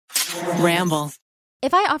Ramble.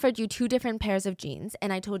 If I offered you 2 different pairs of jeans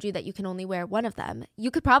and I told you that you can only wear one of them, you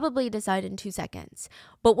could probably decide in 2 seconds.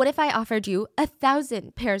 But what if I offered you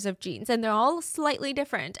 1,000 pairs of jeans and they're all slightly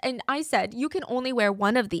different, and I said you can only wear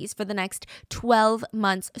one of these for the next 12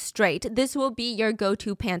 months straight? This will be your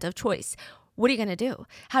go-to pant of choice. What are you going to do?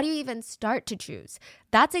 How do you even start to choose?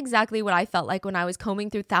 That's exactly what I felt like when I was combing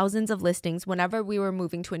through thousands of listings whenever we were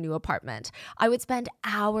moving to a new apartment. I would spend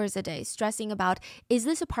hours a day stressing about, is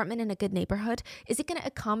this apartment in a good neighborhood? Is it going to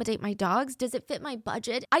accommodate my dogs? Does it fit my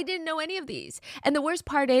budget? I didn't know any of these. And the worst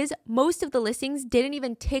part is, most of the listings didn't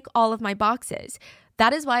even tick all of my boxes.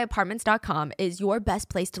 That is why Apartments.com is your best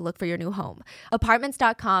place to look for your new home.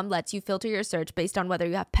 Apartments.com lets you filter your search based on whether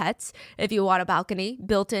you have pets, if you want a balcony,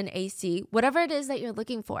 built-in AC, whatever it is that you're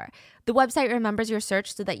looking for. The website remembers your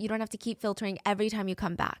search so that you don't have to keep filtering every time you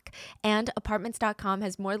come back. And Apartments.com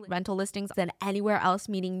has more rental listings than anywhere else,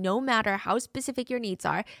 meaning no matter how specific your needs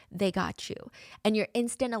are, they got you. And your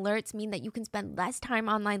instant alerts mean that you can spend less time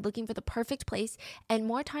online looking for the perfect place and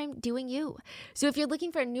more time doing you. So if you're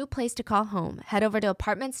looking for a new place to call home, head over to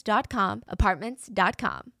Apartments.com,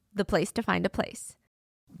 the place to find a place.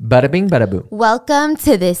 Bada bing, bada boom. Welcome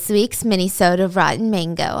to this week's minisode of Rotten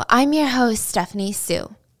Mango. I'm your host, Stephanie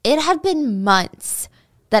Sue. It had been months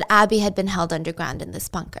that Abby had been held underground in this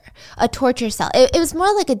bunker, a torture cell. It was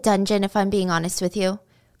more like a dungeon, if I'm being honest with you.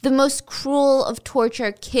 The most cruel of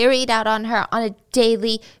torture carried out on her on a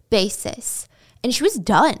daily basis. And she was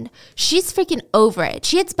done. She's freaking over it.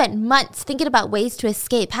 She had spent months thinking about ways to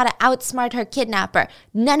escape, how to outsmart her kidnapper.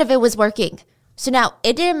 None of it was working. So now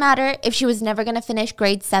it didn't matter if she was never going to finish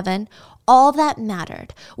grade 7. All that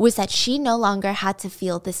mattered was that she no longer had to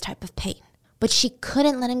feel this type of pain. But she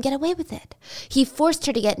couldn't let him get away with it. He forced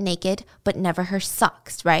her to get naked, but never her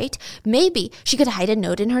socks, right? Maybe she could hide a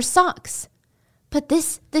note in her socks. But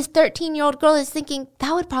this 13-year-old girl is thinking,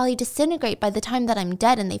 that would probably disintegrate by the time that I'm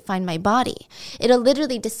dead and they find my body. It'll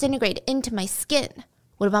literally disintegrate into my skin.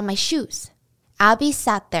 What about my shoes? Abby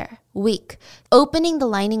sat there, weak, opening the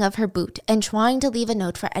lining of her boot and trying to leave a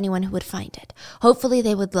note for anyone who would find it. Hopefully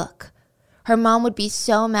they would look. Her mom would be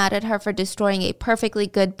so mad at her for destroying a perfectly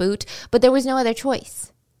good boot, but there was no other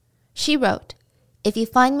choice. She wrote, "If you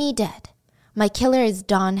find me dead, my killer is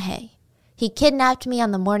Don Hay. He kidnapped me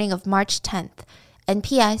on the morning of March 10th. And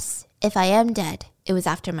P.S., if I am dead, it was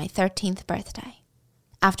after my 13th birthday."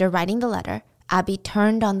 After writing the letter, Abby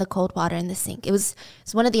turned on the cold water in the sink. It was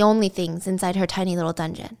one of the only things inside her tiny little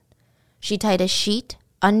dungeon. She tied a sheet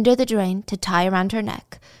under the drain to tie around her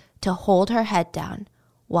neck to hold her head down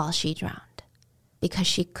while she drowned, because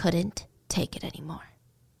she couldn't take it anymore.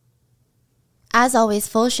 As always,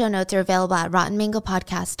 full show notes are available at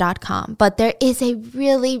RottenMangoPodcast.com, but there is a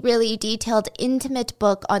really, really detailed, intimate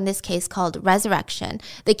book on this case called Resurrection,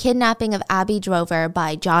 The Kidnapping of Abby Drover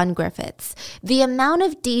by John Griffiths. The amount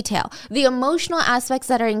of detail, the emotional aspects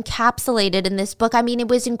that are encapsulated in this book, I mean, it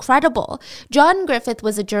was incredible. John Griffith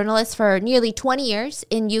was a journalist for nearly 20 years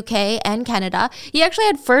in UK and Canada. He actually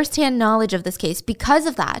had firsthand knowledge of this case. Because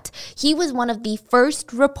of that, he was one of the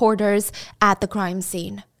first reporters at the crime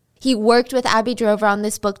scene. He worked with Abby Drover on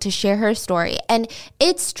this book to share her story, and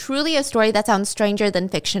it's truly a story that sounds stranger than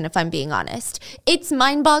fiction, if I'm being honest. It's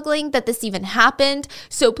mind-boggling that this even happened,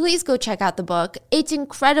 so please go check out the book. It's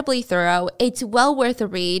incredibly thorough, it's well worth a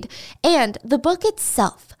read, and the book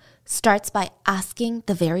itself starts by asking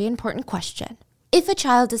the very important question. If a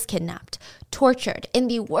child is kidnapped, tortured in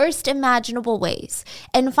the worst imaginable ways,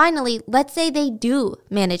 and finally, let's say they do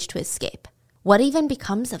manage to escape, what even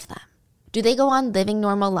becomes of them? Do they go on living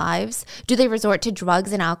normal lives? Do they resort to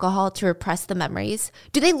drugs and alcohol to repress the memories?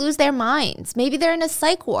 Do they lose their minds? Maybe they're in a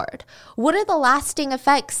psych ward. What are the lasting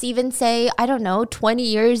effects, even say, 20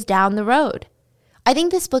 years down the road? I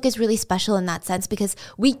think this book is really special in that sense because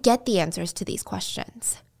we get the answers to these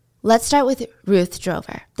questions. Let's start with Ruth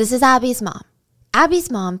Drover. This is Abby's mom. Abby's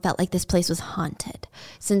mom felt like this place was haunted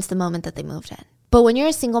since the moment that they moved in. But when you're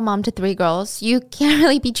a single mom to 3 girls, you can't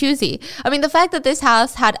really be choosy. I mean, the fact that this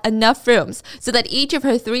house had enough rooms so that each of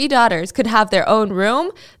her 3 daughters could have their own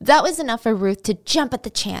room, that was enough for Ruth to jump at the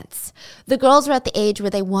chance. The girls were at the age where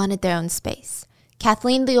they wanted their own space.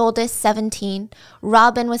 Kathleen, the oldest, 17,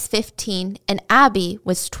 Robin was 15, and Abby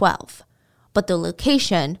was 12. But the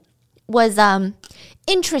location was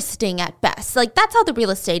interesting at best. Like, that's how the real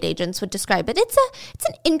estate agents would describe it. It's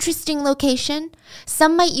an interesting location.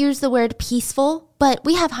 Some might use the word peaceful, but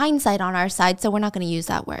we have hindsight on our side, so we're not going to use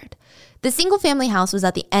that word. The single family house was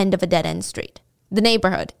at the end of a dead-end street. The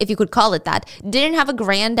neighborhood, if you could call it that, didn't have a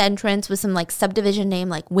grand entrance with some like subdivision name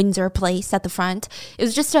like Windsor Place at the front. It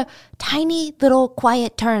was just a tiny little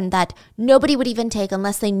quiet turn that nobody would even take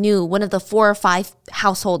unless they knew one of the 4 or 5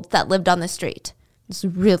 households that lived on the street. It's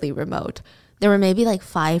really remote. There were maybe like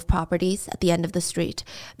 5 properties at the end of the street.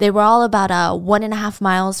 They were all about 1.5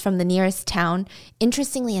 miles from the nearest town.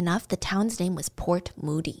 Interestingly enough, the town's name was Port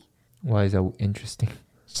Moody. Why is that interesting?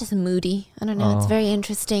 It's just moody. I don't know. It's very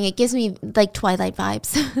interesting. It gives me like Twilight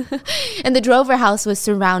vibes. And the Drover house was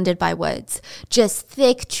surrounded by woods. Just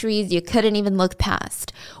thick trees you couldn't even look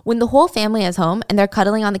past. When the whole family is home and they're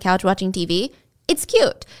cuddling on the couch watching TV, it's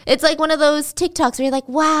cute. It's like one of those TikToks where you're like,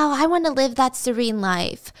 wow, I want to live that serene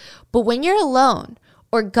life. But when you're alone,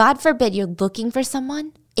 or God forbid you're looking for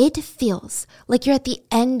someone, it feels like you're at the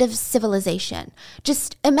end of civilization.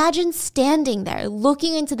 Just imagine standing there,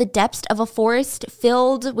 looking into the depths of a forest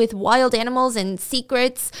filled with wild animals and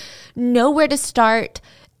secrets, nowhere to start,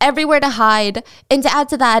 everywhere to hide. And to add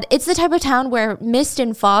to that, it's the type of town where mist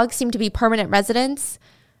and fog seem to be permanent residents.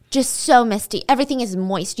 Just so misty. Everything is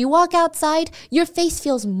moist. You walk outside, your face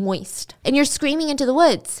feels moist, and you're screaming into the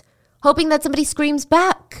woods, hoping that somebody screams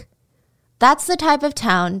back. That's the type of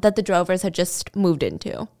town that the Drovers had just moved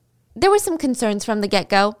into. There were some concerns from the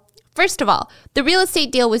get-go. First of all, the real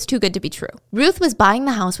estate deal was too good to be true. Ruth was buying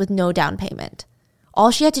the house with no down payment.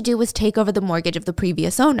 All she had to do was take over the mortgage of the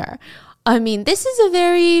previous owner. I mean, this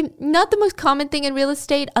is not the most common thing in real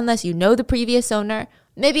estate unless you know the previous owner.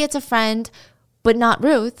 Maybe it's a friend, but not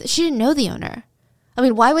Ruth. She didn't know the owner. I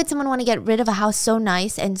mean, why would someone want to get rid of a house so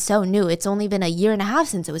nice and so new? It's only been 1.5 years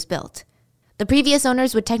since it was built. The previous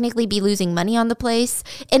owners would technically be losing money on the place.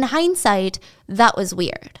 In hindsight, that was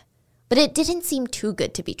weird. But it didn't seem too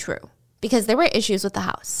good to be true because there were issues with the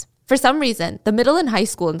house. For some reason, the middle and high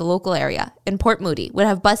school in the local area in Port Moody would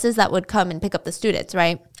have buses that would come and pick up the students,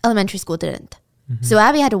 right? Elementary school didn't. So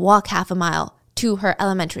Abby had to walk 1/2 mile to her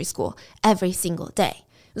elementary school every single day.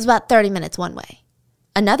 It was about 30 minutes one way.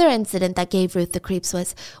 Another incident that gave Ruth the creeps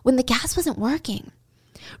was when the gas wasn't working.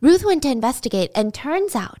 Ruth went to investigate, and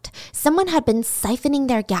turns out someone had been siphoning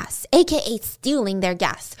their gas, aka stealing their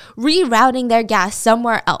gas, rerouting their gas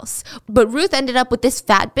somewhere else. But Ruth ended up with this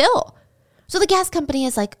fat bill. So the gas company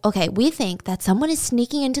is like, okay, we think that someone is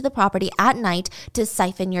sneaking into the property at night to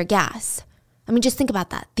siphon your gas. I mean, just think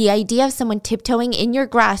about that. The idea of someone tiptoeing in your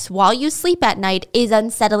grass while you sleep at night is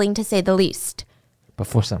unsettling to say the least. But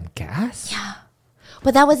for some gas? Yeah.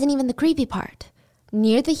 But that wasn't even the creepy part.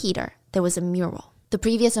 Near the heater, there was a mural. The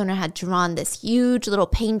previous owner had drawn this huge little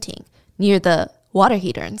painting near the water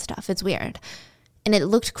heater and stuff. It's weird. And it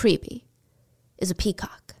looked creepy. It was a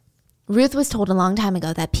peacock. Ruth was told a long time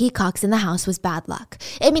ago that peacocks in the house was bad luck.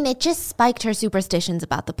 I mean, it just spiked her superstitions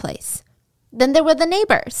about the place. Then there were the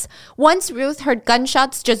neighbors. Once Ruth heard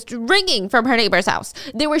gunshots just ringing from her neighbor's house.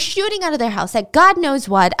 They were shooting out of their house at God knows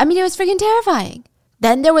what. I mean, it was freaking terrifying.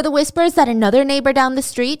 Then there were the whispers that another neighbor down the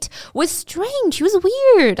street was strange. He was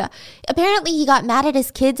weird. Apparently, he got mad at his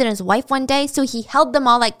kids and his wife one day, so he held them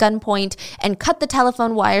all at gunpoint and cut the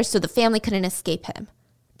telephone wires so the family couldn't escape him.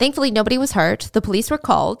 Thankfully, nobody was hurt. The police were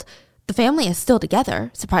called. The family is still together,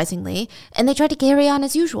 surprisingly, and they tried to carry on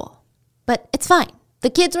as usual. But it's fine. The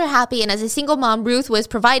kids were happy, and as a single mom, Ruth was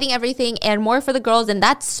providing everything and more for the girls, and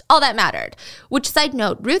that's all that mattered. Which, side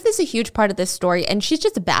note, Ruth is a huge part of this story, and she's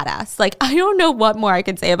just a badass. Like, I don't know what more I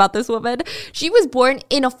can say about this woman. She was born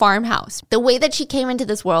in a farmhouse. The way that she came into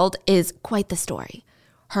this world is quite the story.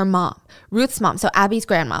 Her mom, Ruth's mom, so Abby's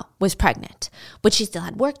grandma, was pregnant, but she still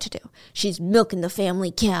had work to do. She's milking the family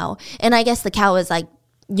cow, and I guess the cow was like,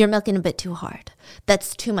 you're milking a bit too hard.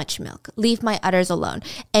 That's too much milk. Leave my udders alone.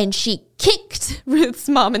 And she kicked Ruth's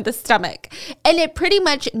mom in the stomach. And it pretty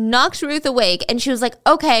much knocked Ruth awake. And she was like,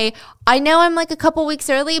 okay, I know I'm like a couple weeks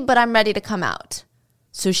early, but I'm ready to come out.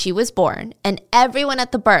 So she was born, and everyone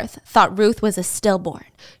at the birth thought Ruth was a stillborn.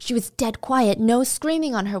 She was dead quiet, no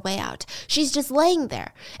screaming on her way out. She's just laying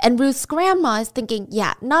there. And Ruth's grandma is thinking,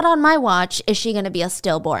 yeah, not on my watch is she going to be a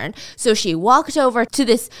stillborn. So she walked over to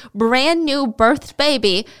this brand new birthed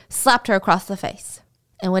baby, slapped her across the face.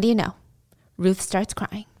 And what do you know? Ruth starts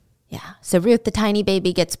crying. Yeah, so Ruth, the tiny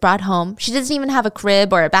baby, gets brought home. She doesn't even have a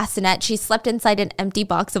crib or a bassinet. She slept inside an empty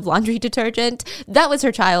box of laundry detergent. That was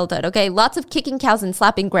her childhood, okay? Lots of kicking cows and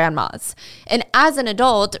slapping grandmas. And as an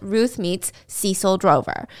adult, Ruth meets Cecil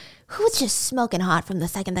Drover, who was just smoking hot from the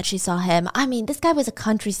second that she saw him. I mean, this guy was a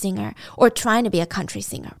country singer, or trying to be a country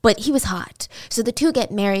singer, but he was hot. So the two get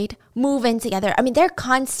married, move in together. I mean, they're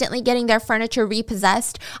constantly getting their furniture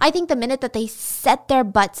repossessed. I think the minute that they set their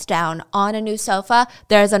butts down on a new sofa,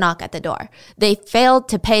 there's a knock at the door. They failed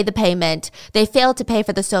to pay the payment. They failed to pay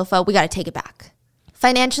for the sofa. We got to take it back.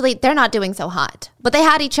 Financially, they're not doing so hot. But they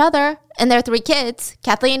had each other and their 3 kids,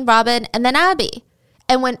 Kathleen, Robin, and then Abby.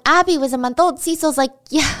 And when Abby was a month old, Cecil's like,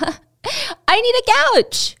 yeah, I need a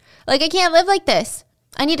couch. Like, I can't live like this.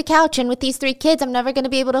 I need a couch. And with these 3 kids, I'm never going to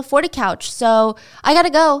be able to afford a couch. So I got to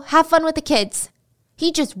go. Have fun with the kids.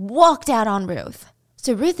 He just walked out on Ruth.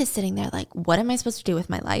 So Ruth is sitting there like, what am I supposed to do with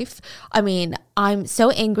my life? I mean, I'm so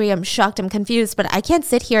angry, I'm shocked, I'm confused, but I can't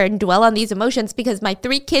sit here and dwell on these emotions because my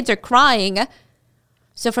 3 kids are crying.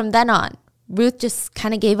 So from then on, Ruth just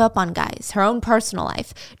kind of gave up on guys, her own personal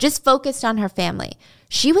life, just focused on her family.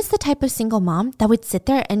 She was the type of single mom that would sit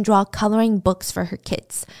there and draw coloring books for her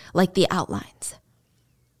kids, like the outlines,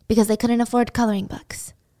 because they couldn't afford coloring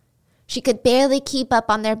books. She could barely keep up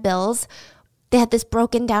on their bills. They had this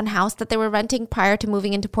broken down house that they were renting prior to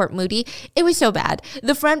moving into Port Moody. It was so bad.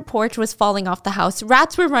 The front porch was falling off the house.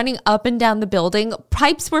 Rats were running up and down the building.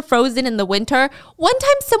 Pipes were frozen in the winter. One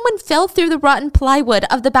time someone fell through the rotten plywood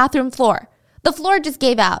of the bathroom floor. The floor just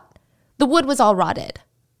gave out. The wood was all rotted.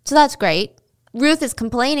 So that's great. Ruth is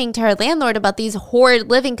complaining to her landlord about these horrid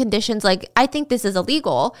living conditions like, I think this is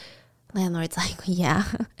illegal. Landlord's like, yeah,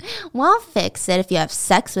 well, I'll fix it if you have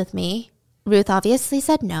sex with me. Ruth obviously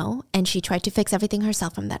said no, and she tried to fix everything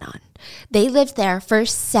herself from then on. They lived there for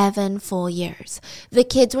 7 full years. The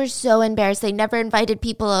kids were so embarrassed. They never invited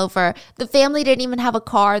people over. The family didn't even have a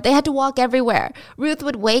car. They had to walk everywhere. Ruth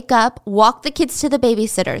would wake up, walk the kids to the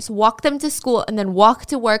babysitters, walk them to school, and then walk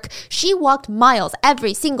to work. She walked miles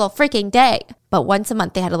every single freaking day. But once a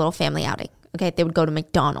month, they had a little family outing. Okay, they would go to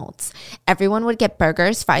McDonald's. Everyone would get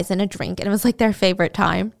burgers, fries, and a drink, and it was like their favorite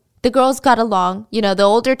time. The girls got along. You know, the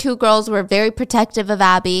older 2 girls were very protective of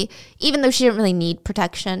Abby, even though she didn't really need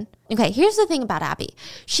protection. Okay, here's the thing about Abby.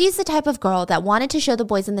 She's the type of girl that wanted to show the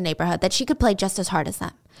boys in the neighborhood that she could play just as hard as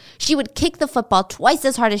them. She would kick the football twice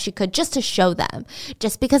as hard as she could just to show them.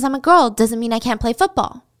 Just because I'm a girl doesn't mean I can't play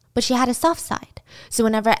football. But she had a soft side. So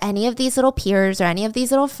whenever any of these little peers or any of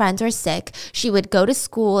these little friends were sick, she would go to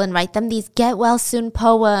school and write them these get well soon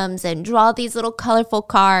poems and draw these little colorful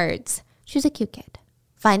cards. She was a cute kid.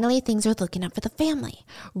 Finally, things are looking up for the family.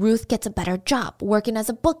 Ruth gets a better job working as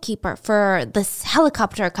a bookkeeper for this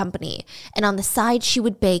helicopter company. And on the side, she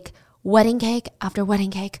would bake wedding cake after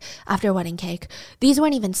wedding cake after wedding cake. These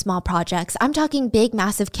weren't even small projects. I'm talking big,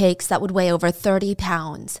 massive cakes that would weigh over 30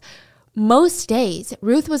 pounds. Most days,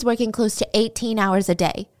 Ruth was working close to 18 hours a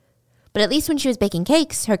day. But at least when she was baking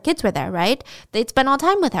cakes, her kids were there, right? They'd spend all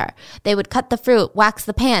time with her. They would cut the fruit, wax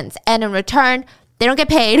the pans, and in return, they don't get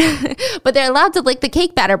paid, but they're allowed to lick the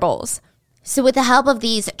cake batter bowls. So with the help of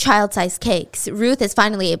these child-sized cakes, Ruth is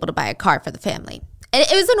finally able to buy a car for the family. And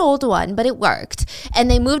it was an old one, but it worked.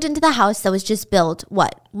 And they moved into the house that was just built,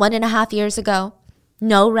 1.5 years ago?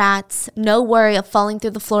 No rats, no worry of falling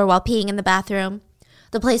through the floor while peeing in the bathroom.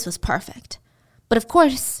 The place was perfect. But of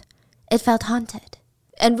course, it felt haunted.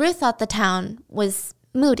 And Ruth thought the town was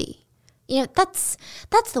moody. You know, that's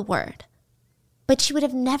the word. But she would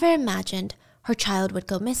have never imagined her child would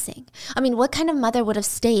go missing. I mean, what kind of mother would have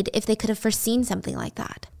stayed if they could have foreseen something like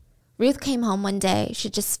that? Ruth came home one day.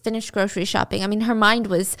 She just finished grocery shopping. I mean, her mind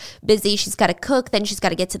was busy. She's got to cook, then she's got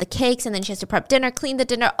to get to the cakes, and then she has to prep dinner, clean the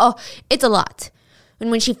dinner. Oh, it's a lot.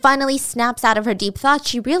 And when she finally snaps out of her deep thoughts,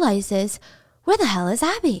 she realizes, where the hell is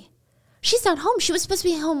Abby? She's not home. She was supposed to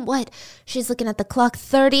be home, She's looking at the clock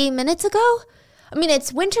 30 minutes ago? I mean,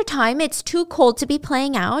 it's winter time. It's too cold to be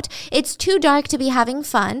playing out. It's too dark to be having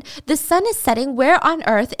fun. The sun is setting. Where on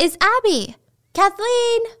earth is Abby?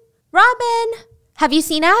 Kathleen? Robin? Have you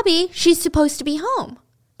seen Abby? She's supposed to be home.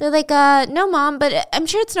 They're like, no, Mom, but I'm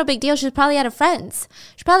sure it's no big deal. She's probably out of friends.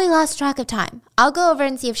 She probably lost track of time. I'll go over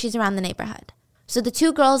and see if she's around the neighborhood. So the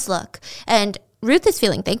 2 girls look, and Ruth is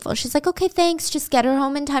feeling thankful. She's like, okay, thanks. Just get her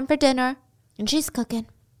home in time for dinner. And she's cooking.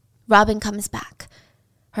 Robin comes back.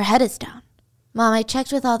 Her head is down. Mom, I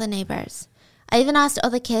checked with all the neighbors. I even asked all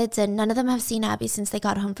the kids, and none of them have seen Abby since they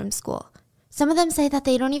got home from school. Some of them say that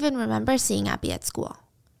they don't even remember seeing Abby at school.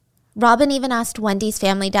 Robin even asked Wendy's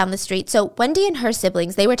family down the street. So Wendy and her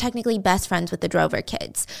siblings, they were technically best friends with the Drover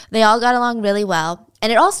kids. They all got along really well.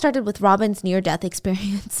 And it all started with Robin's near-death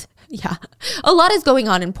experience. Yeah, a lot is going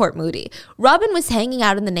on in Port Moody. Robin was hanging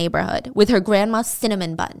out in the neighborhood with her grandma's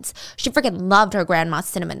cinnamon buns. She freaking loved her grandma's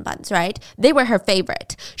cinnamon buns, right? They were her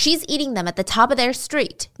favorite. She's eating them at the top of their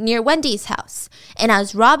street near Wendy's house. And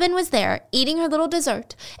as Robin was there eating her little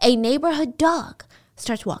dessert, a neighborhood dog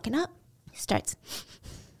starts walking up, starts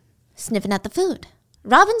sniffing at the food.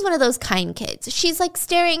 Robin's one of those kind kids. She's like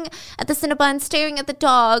staring at the Cinnabon, staring at the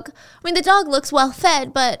dog. I mean, the dog looks well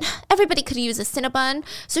fed, but everybody could use a Cinnabon.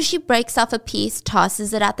 So she breaks off a piece,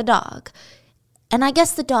 tosses it at the dog. And I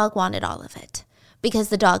guess the dog wanted all of it. because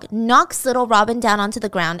the dog knocks little Robin down onto the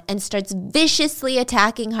ground and starts viciously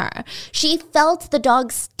attacking her. She felt the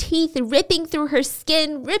dog's teeth ripping through her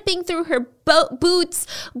skin, ripping through her boots,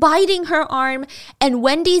 biting her arm, and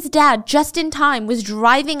Wendy's dad, just in time, was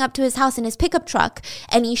driving up to his house in his pickup truck,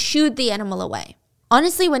 and he shooed the animal away.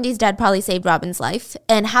 Honestly, Wendy's dad probably saved Robin's life,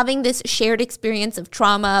 and having this shared experience of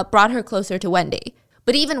trauma brought her closer to Wendy.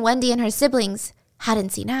 But even Wendy and her siblings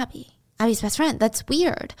hadn't seen Abby. Abby's best friend. That's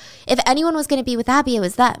weird. If anyone was going to be with Abby, it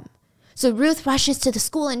was them. So Ruth rushes to the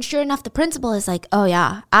school, and sure enough, the principal is like, oh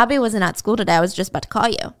yeah, Abby wasn't at school today. I was just about to call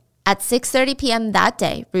you. At 6:30 p.m. that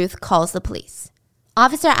day, Ruth calls the police.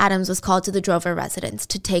 Officer Adams was called to the Drover residence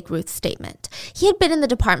to take Ruth's statement. He had been in the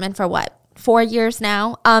department for 4 years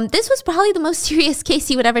now. This was probably the most serious case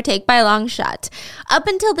he would ever take by a long shot. Up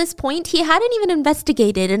until this point, he hadn't even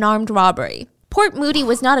investigated an armed robbery. Port Moody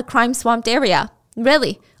was not a crime-swamped area.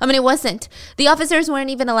 Really. I mean, it wasn't. The officers weren't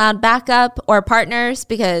even allowed backup or partners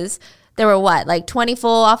because there were 20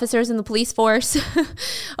 full officers in the police force.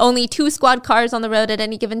 Only 2 squad cars on the road at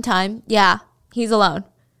any given time. Yeah, he's alone.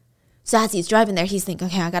 So as he's driving there, he's thinking,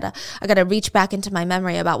 okay, I gotta reach back into my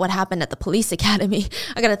memory about what happened at the police academy.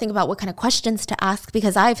 I gotta think about what kind of questions to ask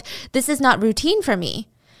because this is not routine for me.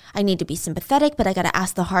 I need to be sympathetic, but I gotta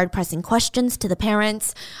ask the hard pressing questions to the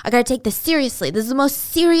parents. I gotta take this seriously. This is the most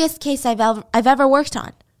serious case I've ever worked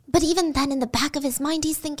on. But even then, in the back of his mind,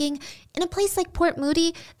 he's thinking, in a place like Port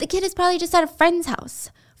Moody, the kid is probably just at a friend's house,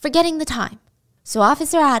 forgetting the time. So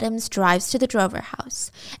Officer Adams drives to the Drover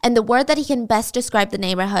house, and the word that he can best describe the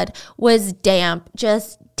neighborhood was damp,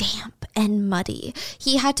 just damp and muddy.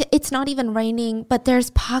 It's not even raining, but there's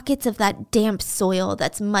pockets of that damp soil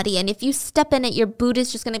that's muddy, and if you step in it, your boot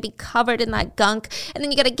is just going to be covered in that gunk, and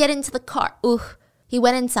then you got to get into the car. He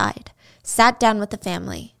went inside, sat down with the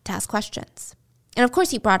family to ask questions. And of course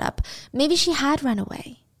he brought up, maybe she had run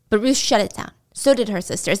away. But Ruth shut it down. So did her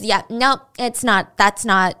sisters. Yeah, no, it's not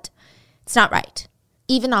right.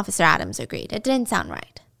 Even Officer Adams agreed. It didn't sound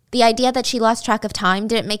right. The idea that she lost track of time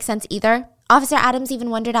didn't make sense either. Officer Adams even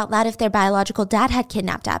wondered out loud if their biological dad had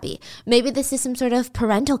kidnapped Abby. Maybe this is some sort of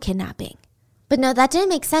parental kidnapping. But no, that didn't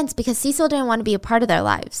make sense because Cecil didn't want to be a part of their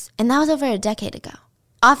lives. And that was over a decade ago.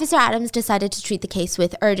 Officer Adams decided to treat the case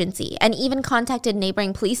with urgency and even contacted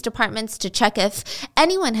neighboring police departments to check if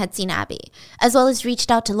anyone had seen Abby, as well as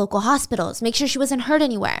reached out to local hospitals, make sure she wasn't hurt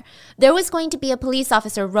anywhere. There was going to be a police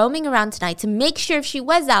officer roaming around tonight to make sure if she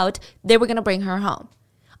was out, they were going to bring her home.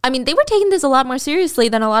 I mean, they were taking this a lot more seriously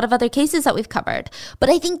than a lot of other cases that we've covered.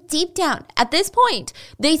 But I think deep down, at this point,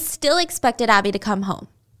 they still expected Abby to come home.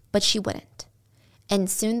 But she wouldn't.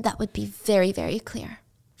 And soon that would be very, very clear.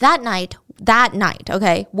 That night,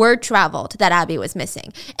 okay, word traveled that Abby was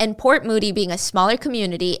missing. And Port Moody being a smaller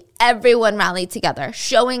community, everyone rallied together,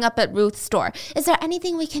 showing up at Ruth's store. Is there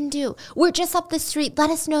anything we can do? We're just up the street. Let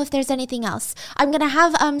us know if there's anything else. I'm going to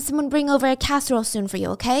have someone bring over a casserole soon for you,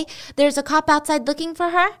 okay? There's a cop outside looking for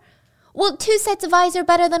her. Well, 2 sets of eyes are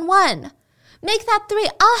better than 1. Make that 3.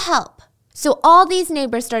 I'll help. So all these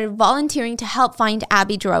neighbors started volunteering to help find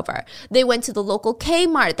Abby Drover. They went to the local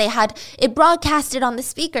Kmart. They had it broadcasted on the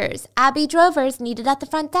speakers. Abby Drover's needed at the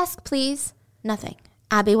front desk, please. Nothing.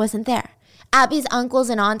 Abby wasn't there. Abby's uncles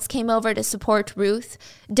and aunts came over to support Ruth.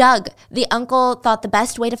 Doug, the uncle, thought the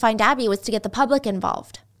best way to find Abby was to get the public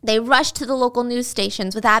involved. They rushed to the local news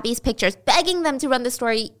stations with Abby's pictures, begging them to run the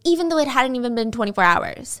story, even though it hadn't even been 24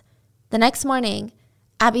 hours. The next morning,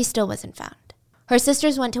 Abby still wasn't found. Her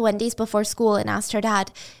sisters went to Wendy's before school and asked her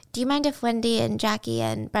dad, do you mind if Wendy and Jackie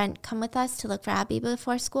and Brent come with us to look for Abby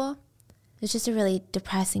before school? It was just a really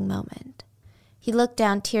depressing moment. He looked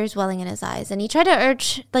down, tears welling in his eyes, and he tried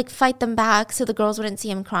to fight them back so the girls wouldn't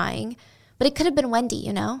see him crying. But it could have been Wendy,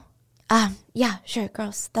 you know? Yeah, sure,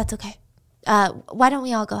 girls, that's okay. Why don't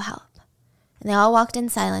we all go help? And they all walked in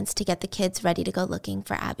silence to get the kids ready to go looking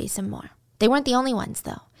for Abby some more. They weren't the only ones,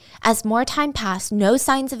 though. As more time passed, no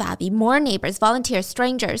signs of Abby, more neighbors, volunteers,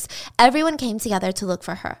 strangers, everyone came together to look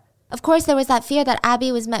for her. Of course, there was that fear that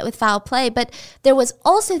Abby was met with foul play, but there was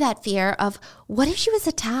also that fear of, what if she was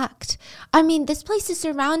attacked? I mean, this place is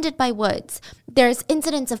surrounded by woods. There's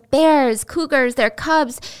incidents of bears, cougars, their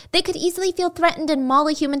cubs. They could easily feel threatened and maul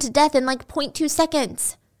a human to death in 0.2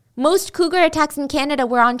 seconds. Most cougar attacks in Canada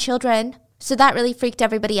were on children. So that really freaked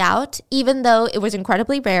everybody out, even though it was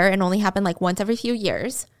incredibly rare and only happened once every few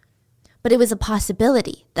years. But it was a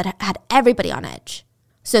possibility that had everybody on edge.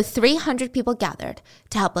 So 300 people gathered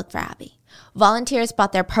to help look for Abby. Volunteers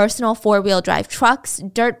brought their personal 4-wheel drive trucks,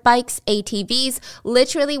 dirt bikes, ATVs,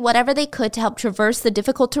 literally whatever they could to help traverse the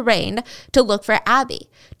difficult terrain to look for Abby.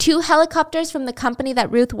 2 helicopters from the company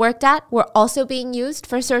that Ruth worked at were also being used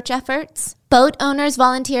for search efforts. Boat owners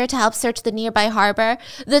volunteered to help search the nearby harbor.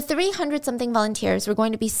 The 300-something volunteers were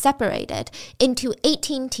going to be separated into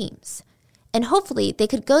 18 teams, and hopefully they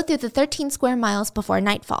could go through the 13 square miles before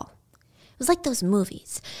nightfall. It was like those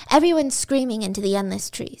movies. Everyone screaming into the endless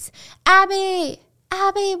trees. Abby!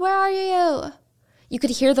 Abby, where are you? You could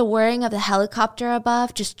hear the whirring of the helicopter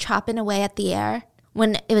above just chopping away at the air.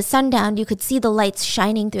 When it was sundown, you could see the lights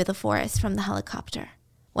shining through the forest from the helicopter.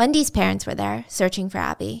 Wendy's parents were there, searching for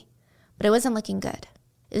Abby. But it wasn't looking good.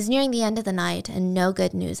 It was nearing the end of the night and no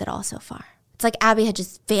good news at all so far. It's like Abby had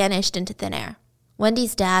just vanished into thin air.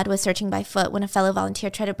 Wendy's dad was searching by foot when a fellow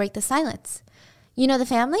volunteer tried to break the silence. You know the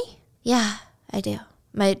family? Yeah, I do.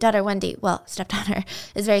 My daughter Wendy, well, stepdaughter,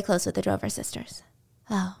 is very close with the Drover sisters.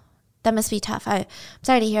 Oh, that must be tough. I'm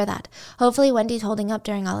sorry to hear that. Hopefully Wendy's holding up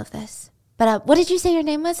during all of this. But what did you say your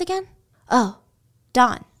name was again? Oh,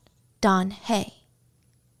 Dawn. Dawn Hay.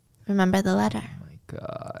 Remember the letter. Oh my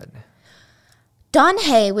God. Dawn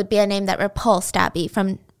Hay would be a name that repulsed Abby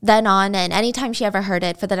from then on, and anytime she ever heard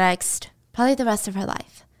it for the next, probably the rest of her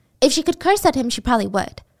life. If she could curse at him, she probably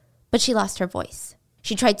would. But she lost her voice.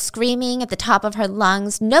 She tried screaming at the top of her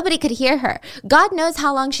lungs. Nobody could hear her. God knows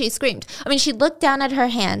how long she screamed. I mean, she looked down at her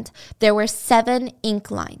hand. There were 7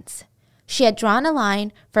 ink lines. She had drawn a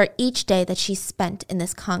line for each day that she spent in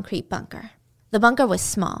this concrete bunker. The bunker was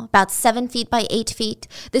small, about 7 feet by 8 feet.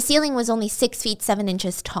 The ceiling was only 6 feet 7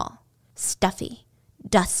 inches tall. Stuffy,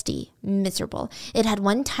 dusty, miserable. It had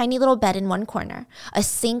one tiny little bed in one corner, a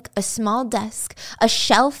sink, a small desk, a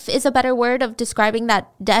shelf is a better word of describing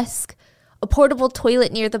that desk, a portable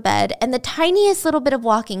toilet near the bed, and the tiniest little bit of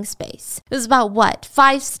walking space. It was about,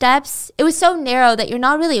 5 steps? It was so narrow that you're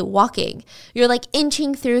not really walking. You're like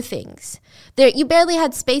inching through things. You barely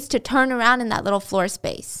had space to turn around in that little floor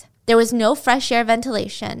space. There was no fresh air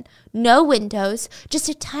ventilation, no windows, just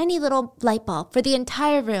a tiny little light bulb for the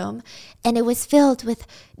entire room, and it was filled with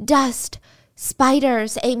dust,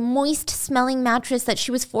 spiders, a moist-smelling mattress that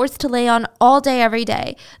she was forced to lay on all day, every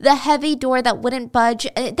day, the heavy door that wouldn't budge,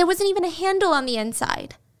 there wasn't even a handle on the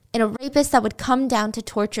inside, and a rapist that would come down to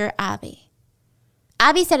torture Abby.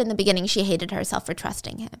 Abby said in the beginning she hated herself for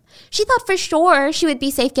trusting him. She thought for sure she would be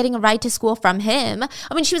safe getting a ride to school from him.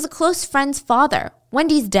 I mean, she was a close friend's father,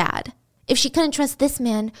 Wendy's dad. If she couldn't trust this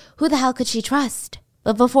man, who the hell could she trust?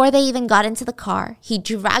 But before they even got into the car, he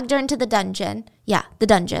dragged her into the dungeon. Yeah, the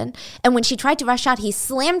dungeon. And when she tried to rush out, he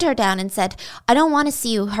slammed her down and said, I don't want to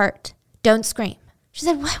see you hurt. Don't scream. She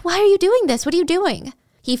said, why are you doing this? What are you doing?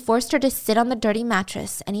 He forced her to sit on the dirty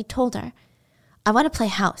mattress, and he told her, I want to play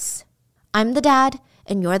house. I'm the dad,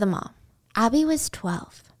 and you're the mom. Abby was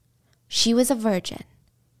 12. She was a virgin,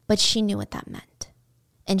 but she knew what that meant.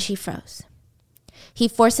 And she froze. He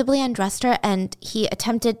forcibly undressed her, and he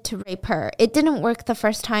attempted to rape her. It didn't work the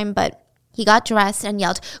first time, but he got dressed and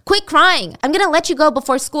yelled, Quit crying! I'm going to let you go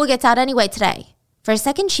before school gets out anyway today. For a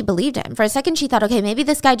second, she believed him. For a second, she thought, okay, maybe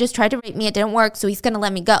this guy just tried to rape me. It didn't work, so he's going to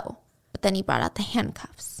let me go. But then he brought out the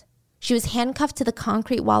handcuffs. She was handcuffed to the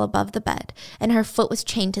concrete wall above the bed, and her foot was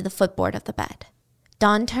chained to the footboard of the bed.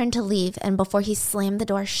 Dawn turned to leave, and before he slammed the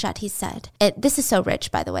door shut, he said, this is so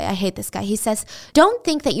rich, by the way. I hate this guy. He says, don't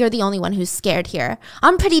think that you're the only one who's scared here.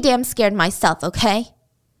 I'm pretty damn scared myself, okay?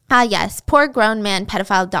 Ah, yes, poor grown man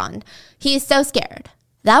pedophile Dawn. He is so scared.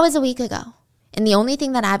 That was a week ago, and the only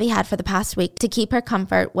thing that Abby had for the past week to keep her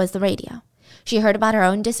comfort was the radio. She heard about her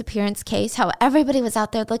own disappearance case, how everybody was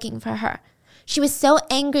out there looking for her. She was so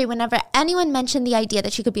angry whenever anyone mentioned the idea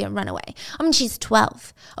that she could be a runaway. I mean, she's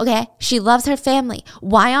 12, okay? She loves her family.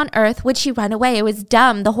 Why on earth would she run away? It was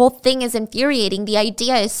dumb. The whole thing is infuriating. The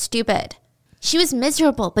idea is stupid. She was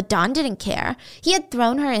miserable, but Dawn didn't care. He had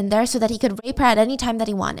thrown her in there so that he could rape her at any time that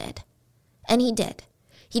he wanted. And he did.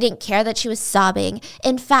 He didn't care that she was sobbing.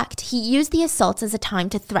 In fact, he used the assaults as a time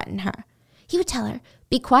to threaten her. He would tell her,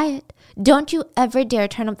 be quiet. Don't you ever dare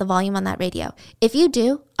turn up the volume on that radio. If you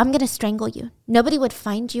do, I'm going to strangle you. Nobody would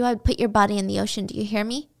find you. I would put your body in the ocean. Do you hear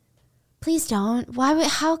me? Please don't.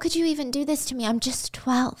 How could you even do this to me? I'm just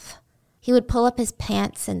 12. He would pull up his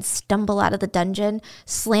pants and stumble out of the dungeon,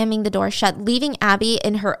 slamming the door shut, leaving Abby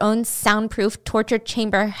in her own soundproof torture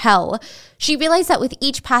chamber hell. She realized that with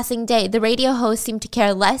each passing day, the radio host seemed to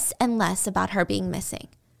care less and less about her being missing.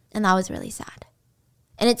 And that was really sad.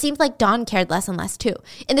 And it seemed like Dawn cared less and less too.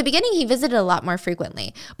 In the beginning, he visited a lot more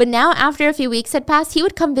frequently. But now, after a few weeks had passed, he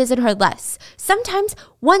would come visit her less. Sometimes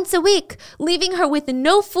once a week, leaving her with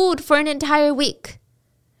no food for an entire week.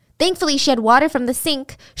 Thankfully, she had water from the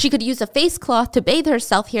sink. She could use a face cloth to bathe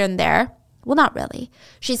herself here and there. Well, not really.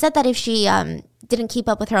 She said that if she didn't keep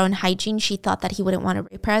up with her own hygiene, she thought that he wouldn't want to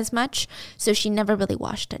rape her as much. So she never really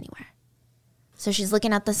washed anywhere. So she's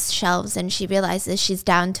looking at the shelves and she realizes she's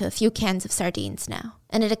down to a few cans of sardines now.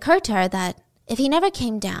 And it occurred to her that if he never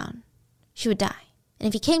came down, she would die. And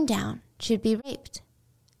if he came down, she would be raped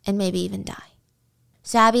and maybe even die.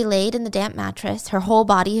 So Abby laid in the damp mattress. Her whole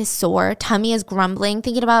body is sore, tummy is grumbling,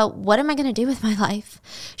 thinking about what am I going to do with my life?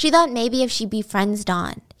 She thought maybe if she befriends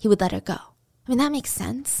Don, he would let her go. I mean, that makes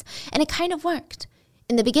sense. And it kind of worked.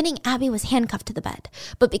 In the beginning, Abby was handcuffed to the bed,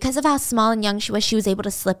 but because of how small and young she was able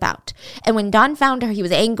to slip out. And when Don found her, he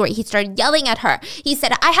was angry. He started yelling at her. He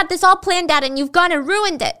said, I had this all planned out and you've gone and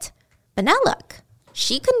ruined it. But now look,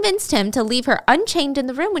 she convinced him to leave her unchained in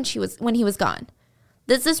the room when he was gone.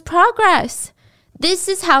 This is progress. This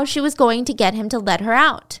is how she was going to get him to let her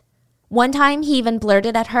out. One time, he even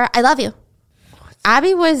blurted at her, I love you.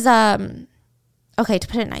 Abby was, okay, to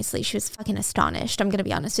put it nicely, she was fucking astonished. I'm going to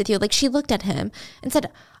be honest with you. Like, she looked at him and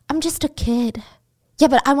said, I'm just a kid. Yeah,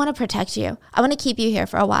 but I want to protect you. I want to keep you here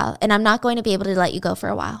for a while, and I'm not going to be able to let you go for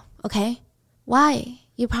a while, okay? Why?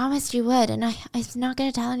 You promised you would, and I'm not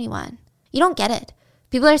going to tell anyone. You don't get it.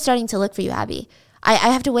 People are starting to look for you, Abby. I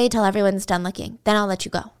have to wait till everyone's done looking. Then I'll let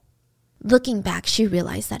you go. Looking back, she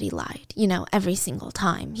realized that he lied, every single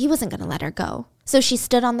time. He wasn't going to let her go. So she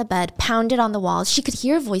stood on the bed, pounded on the walls. She could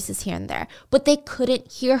hear voices here and there, but they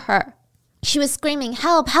couldn't hear her. She was screaming,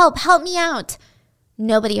 help, help, help me out.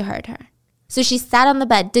 Nobody heard her. So she sat on the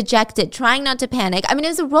bed, dejected, trying not to panic. I mean, it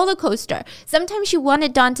was a roller coaster. Sometimes she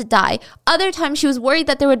wanted Don to die. Other times she was worried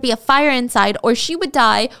that there would be a fire inside, or she would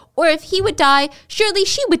die, or if he would die, surely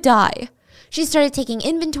she would die. She started taking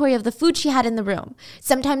inventory of the food she had in the room.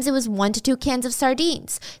 Sometimes it was 1 to 2 cans of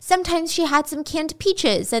sardines. Sometimes she had some canned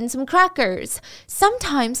peaches and some crackers.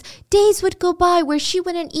 Sometimes days would go by where she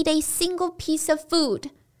wouldn't eat a single piece of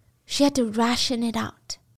food. She had to ration it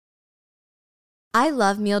out. I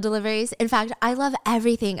love meal deliveries. In fact, I love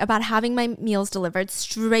everything about having my meals delivered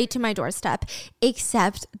straight to my doorstep,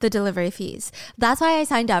 except the delivery fees. That's why I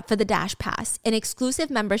signed up for the Dash Pass, an exclusive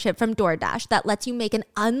membership from DoorDash that lets you make an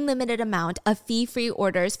unlimited amount of fee-free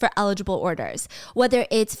orders for eligible orders. Whether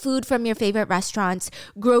it's food from your favorite restaurants,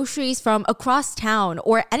 groceries from across town,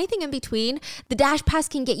 or anything in between, the Dash Pass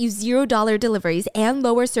can get you $0 deliveries and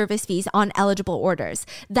lower service fees on eligible orders.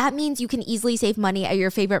 That means you can easily save money at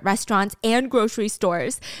your favorite restaurants and grocery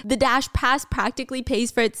stores. The Dash Pass practically pays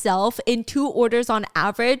for itself in 2 orders on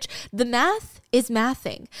average. The math is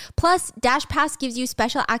mathing. Plus, Dash Pass gives you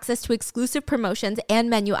special access to exclusive promotions and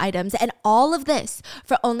menu items, and all of this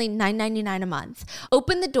for only $9.99 a month.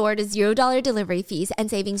 Open the door to $0 delivery fees and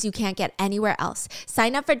savings you can't get anywhere else.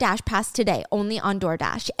 Sign up for Dash Pass today, only on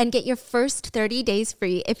DoorDash, and get your first 30 days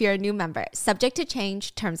free if you're a new member. Subject to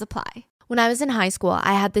change, terms apply. When I was in high school,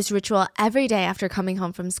 I had this ritual every day after coming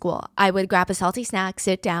home from school. I would grab a salty snack,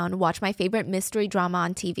 sit down, watch my favorite mystery drama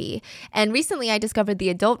on TV. And recently I discovered the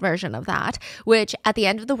adult version of that, which at the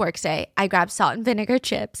end of the workday, I grab salt and vinegar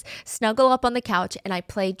chips, snuggle up on the couch, and I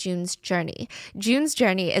play June's Journey. June's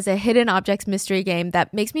Journey is a hidden objects mystery game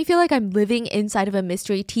that makes me feel like I'm living inside of a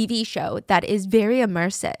mystery TV show that is very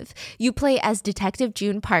immersive. You play as Detective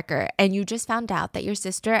June Parker, and you just found out that your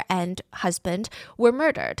sister and husband were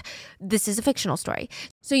murdered. This is a fictional story.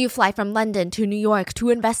 So you fly from London to New York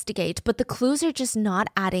to investigate, but the clues are just not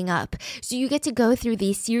adding up. So you get to go through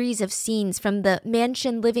these series of scenes from the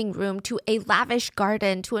mansion living room to a lavish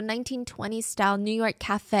garden to a 1920s style New York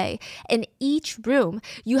cafe. In each room,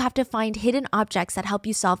 you have to find hidden objects that help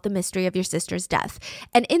you solve the mystery of your sister's death.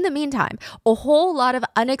 And in the meantime, a whole lot of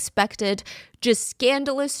unexpected, just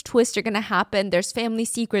scandalous twists are going to happen. There's family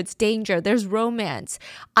secrets, danger, there's romance.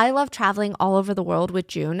 I love traveling all over the world with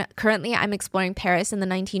June. Currently, I'm exploring Paris in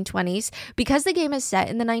the 1920s. Because the game is set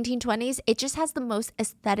in the 1920s, it just has the most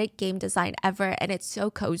aesthetic game design ever, and it's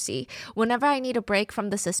so cozy. Whenever I need a break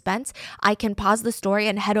from the suspense, I can pause the story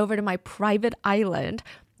and head over to my private island.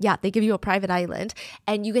 Yeah, they give you a private island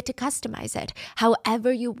and you get to customize it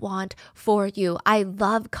however you want for you. I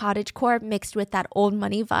love cottagecore mixed with that old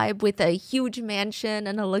money vibe with a huge mansion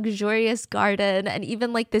and a luxurious garden and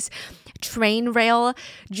even like this train rail.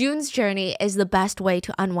 June's Journey is the best way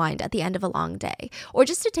to unwind at the end of a long day or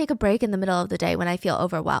just to take a break in the middle of the day when I feel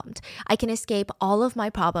overwhelmed. I can escape all of my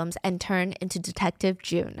problems and turn into Detective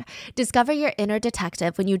June. Discover your inner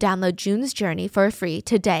detective when you download June's Journey for free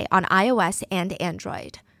today on iOS and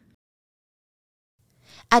Android.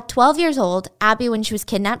 At 12 years old, Abby, when she was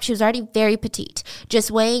kidnapped, she was already very petite, just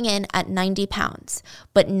weighing in at 90 pounds.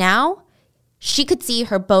 But now, she could see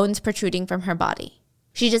her bones protruding from her body.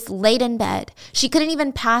 She just laid in bed. She couldn't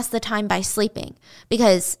even pass the time by sleeping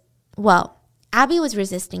because, well, Abby was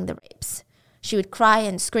resisting the rapes. She would cry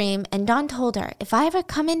and scream, and Don told her, if I ever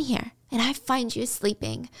come in here and I find you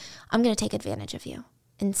sleeping, I'm going to take advantage of you.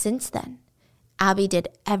 And since then, Abby did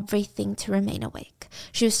everything to remain awake.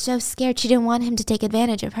 She was so scared she didn't want him to take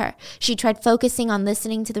advantage of her. She tried focusing on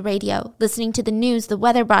listening to the radio, listening to the news, the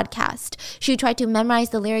weather broadcast. She tried to memorize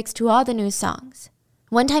the lyrics to all the news songs.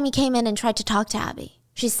 One time he came in and tried to talk to Abby.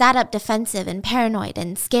 She sat up defensive and paranoid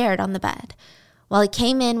and scared on the bed, while he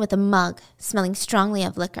came in with a mug smelling strongly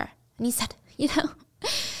of liquor. And he said,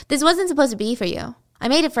 this wasn't supposed to be for you. I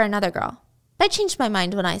made it for another girl. But I changed my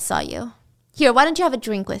mind when I saw you. Here, why don't you have a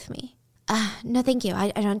drink with me? No, thank you.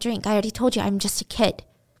 I don't drink. I already told you I'm just a kid.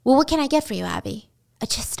 Well, what can I get for you, Abby?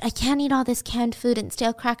 I can't eat all this canned food and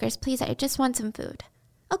stale crackers. Please, I just want some food.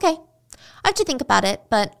 Okay. I have to think about it,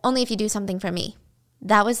 but only if you do something for me.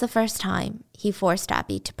 That was the first time he forced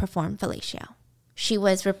Abby to perform fellatio. She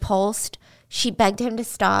was repulsed. She begged him to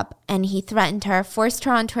stop, and he threatened her, forced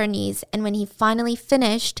her onto her knees, and when he finally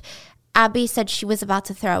finished, Abby said she was about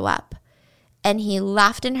to throw up. And he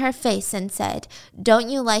laughed in her face and said, "Don't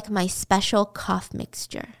you like my special cough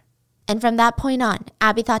mixture?" And from that point on,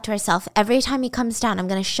 Abby thought to herself, every time he comes down, I'm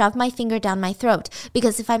going to shove my finger down my throat,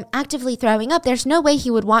 because if I'm actively throwing up, there's no way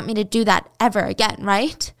he would want me to do that ever again,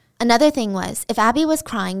 right? Another thing was, if Abby was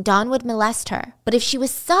crying, Don would molest her. But if she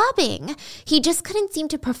was sobbing, he just couldn't seem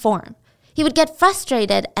to perform. He would get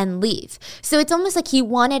frustrated and leave. So it's almost like he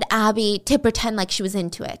wanted Abby to pretend like she was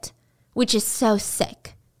into it, which is so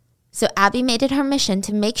sick. So Abby made it her mission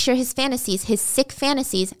to make sure his fantasies, his sick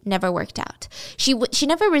fantasies, never worked out. She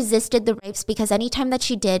never resisted the rapes because anytime that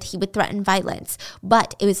she did, he would threaten violence.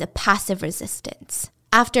 But it was a passive resistance.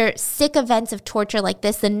 After sick events of torture like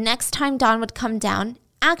this, the next time Don would come down,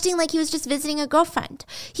 acting like he was just visiting a girlfriend,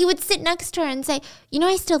 he would sit next to her and say,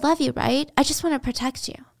 I still love you, right? I just want to protect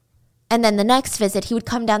you. And then the next visit, he would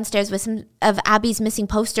come downstairs with some of Abby's missing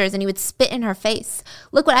posters and he would spit in her face.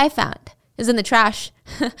 Look what I found. Is in the trash.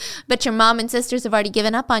 Bet your mom and sisters have already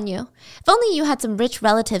given up on you. If only you had some rich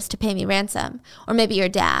relatives to pay me ransom. Or maybe your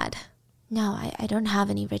dad. No, I don't have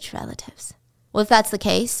any rich relatives. Well, if that's the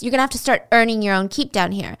case, you're going to have to start earning your own keep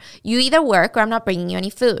down here. You either work or I'm not bringing you any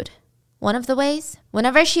food. One of the ways,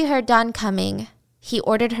 whenever she heard Don coming, he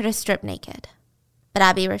ordered her to strip naked. But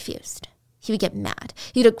Abby refused. He would get mad.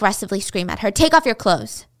 He would aggressively scream at her, "Take off your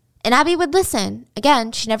clothes." And Abby would listen.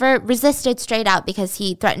 Again, she never resisted straight out because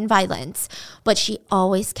he threatened violence, but she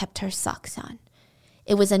always kept her socks on.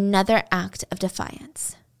 It was another act of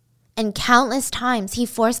defiance. And countless times he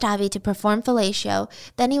forced Abby to perform fellatio,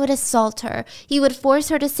 then he would assault her. He would force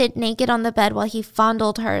her to sit naked on the bed while he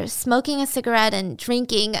fondled her, smoking a cigarette and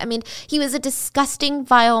drinking. He was a disgusting,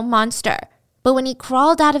 vile monster. But when he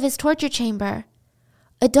crawled out of his torture chamber,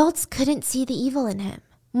 adults couldn't see the evil in him.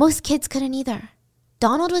 Most kids couldn't either.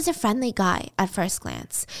 Donald was a friendly guy at first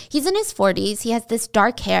glance. He's in his 40s. He has this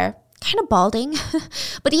dark hair, kind of balding,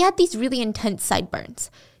 but he had these really intense sideburns.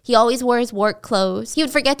 He always wore his work clothes. He would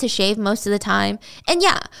forget to shave most of the time. And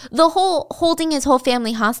yeah, the whole holding his whole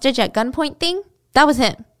family hostage at gunpoint thing, that was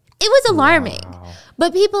him. It was alarming. Wow.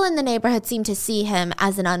 But people in the neighborhood seemed to see him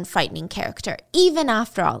as an unfrightening character, even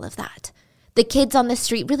after all of that. The kids on the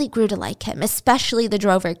street really grew to like him, especially the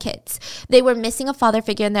Drover kids. They were missing a father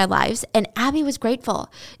figure in their lives, and Abby was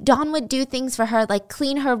grateful. Don would do things for her, like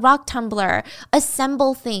clean her rock tumbler,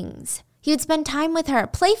 assemble things. He would spend time with her,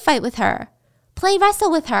 play fight with her, play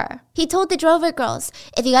wrestle with her. He told the Drover girls,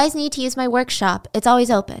 "If you guys need to use my workshop, it's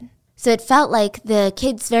always open." So it felt like the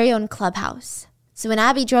kids' very own clubhouse. So when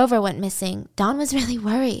Abby Drover went missing, Don was really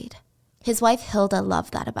worried. His wife Hilda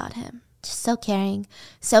loved that about him. Just so caring,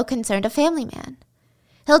 so concerned, a family man.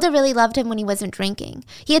 Hilda really loved him when he wasn't drinking.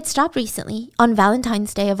 He had stopped recently, on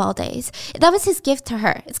Valentine's Day of all days. That was his gift to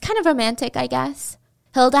her. It's kind of romantic, I guess.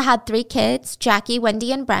 Hilda had 3 kids, Jackie,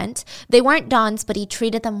 Wendy, and Brent. They weren't Don's, but he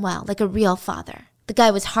treated them well, like a real father. The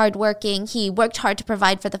guy was hardworking. He worked hard to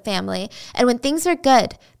provide for the family. And when things were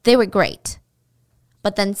good, they were great.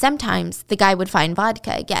 But then sometimes the guy would find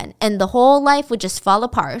vodka again, and the whole life would just fall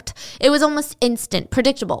apart. It was almost instant,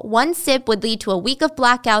 predictable. One sip would lead to a week of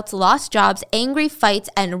blackouts, lost jobs, angry fights,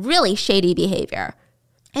 and really shady behavior.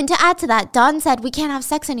 And to add to that, Don said, "We can't have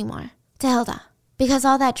sex anymore," to Hilda, because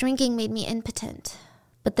all that drinking made me impotent.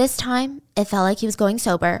 But this time, it felt like he was going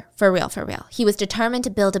sober, for real, for real. He was determined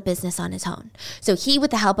to build a business on his own. So he,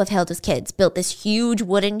 with the help of Hilda's kids, built this huge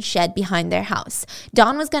wooden shed behind their house.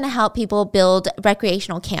 Don was going to help people build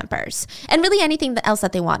recreational campers and really anything else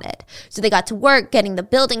that they wanted. So they got to work getting the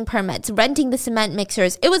building permits, renting the cement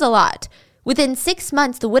mixers. It was a lot. Within 6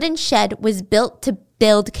 months, the wooden shed was built to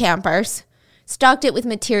build campers. Stocked it with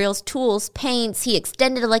materials, tools, paints. He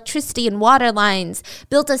extended electricity and water lines,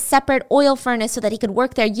 built a separate oil furnace so that he could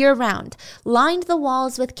work there year-round, lined the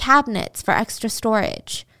walls with cabinets for extra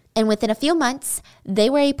storage. And within a few months, they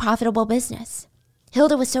were a profitable business.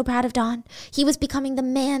 Hilda was so proud of Don. He was becoming the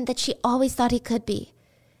man that she always thought he could be.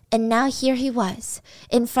 And now here he was,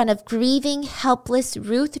 in front of grieving, helpless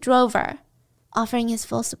Ruth Drover, offering his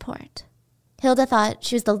full support. Hilda thought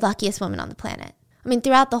she was the luckiest woman on the planet. I mean,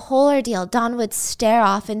 throughout the whole ordeal, Don would stare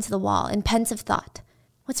off into the wall in pensive thought.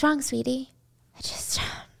 What's wrong, sweetie?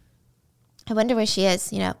 I wonder where she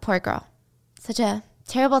is, poor girl. Such a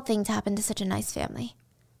terrible thing to happen to such a nice family.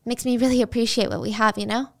 Makes me really appreciate what we have,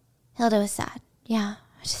 Hilda was sad. Yeah,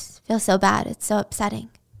 I just feel so bad. It's so upsetting.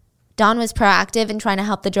 Don was proactive in trying to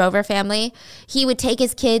help the Drover family. He would take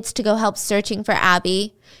his kids to go help searching for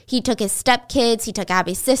Abby. He took his stepkids. He took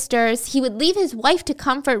Abby's sisters. He would leave his wife to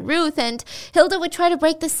comfort Ruth, and Hilda would try to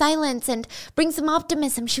break the silence and bring some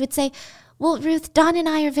optimism. She would say, well, Ruth, Don and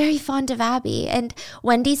I are very fond of Abby, and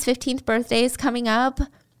Wendy's 15th birthday is coming up.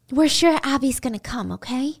 We're sure Abby's going to come,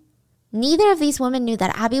 okay? Neither of these women knew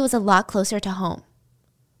that Abby was a lot closer to home.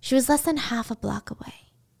 She was less than half a block away.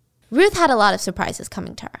 Ruth had a lot of surprises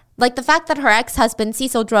coming to her, like the fact that her ex-husband,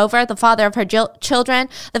 Cecil Drover, the father of her children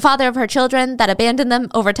that abandoned them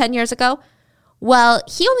over 10 years ago, well,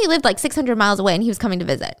 he only lived like 600 miles away and he was coming to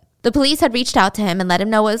visit. The police had reached out to him and let him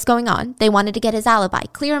know what was going on. They wanted to get his alibi,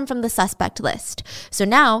 clear him from the suspect list. So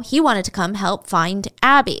now he wanted to come help find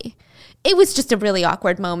Abby. It was just a really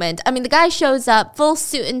awkward moment. I mean, the guy shows up, full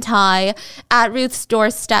suit and tie, at Ruth's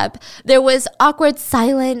doorstep. There was awkward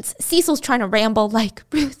silence. Cecil's trying to ramble like,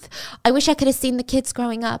 Ruth, I wish I could have seen the kids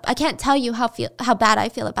growing up. I can't tell you how bad I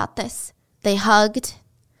feel about this. They hugged.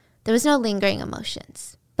 There was no lingering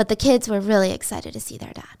emotions. But the kids were really excited to see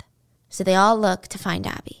their dad. So they all looked to find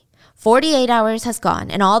Abby. 48 hours has gone,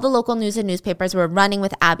 and all the local news and newspapers were running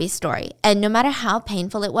with Abby's story. And no matter how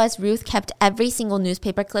painful it was, Ruth kept every single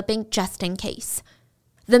newspaper clipping just in case.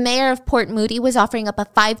 The mayor of Port Moody was offering up a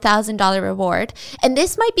 $5,000 reward, and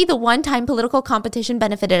this might be the one time political competition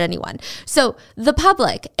benefited anyone. So the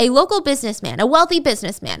public, a local businessman, a wealthy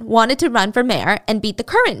businessman, wanted to run for mayor and beat the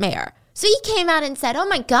current mayor. So he came out and said, oh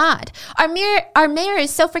my God, our mayor is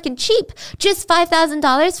so freaking cheap. Just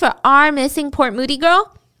 $5,000 for our missing Port Moody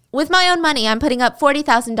girl? With my own money, I'm putting up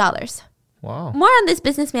 $40,000. Wow. More on this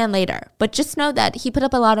businessman later, but just know that he put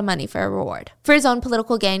up a lot of money for a reward. For his own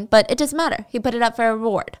political gain, but it doesn't matter. He put it up for a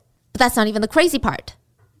reward. But that's not even the crazy part.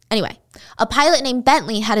 Anyway, a pilot named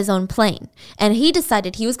Bentley had his own plane, and he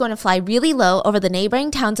decided he was going to fly really low over the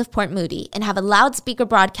neighboring towns of Port Moody and have a loudspeaker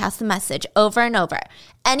broadcast the message over and over.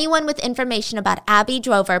 Anyone with information about Abby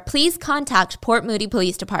Drover, please contact Port Moody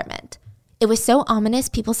Police Department. It was so ominous,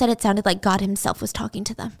 people said it sounded like God himself was talking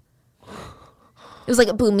to them. It was like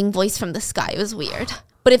a booming voice from the sky. It was weird.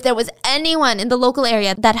 But if there was anyone in the local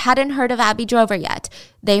area that hadn't heard of Abby Drover yet,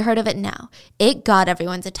 they heard of it now. It got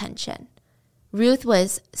everyone's attention. Ruth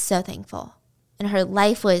was so thankful, and her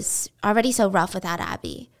life was already so rough without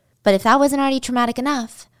Abby. But if that wasn't already traumatic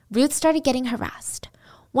enough, Ruth started getting harassed.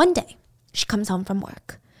 One day, she comes home from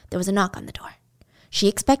work. There was a knock on the door. She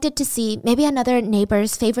expected to see maybe another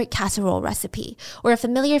neighbor's favorite casserole recipe or a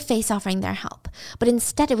familiar face offering their help. But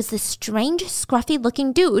instead, it was this strange,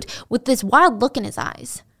 scruffy-looking dude with this wild look in his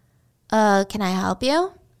eyes. Can I help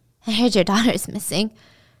you? I heard your daughter's missing.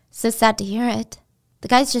 So sad to hear it. The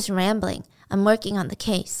guy's just rambling. I'm working on the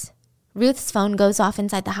case. Ruth's phone goes off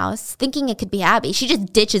inside the house, thinking it could be Abby. She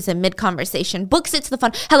just ditches him mid-conversation, books it to the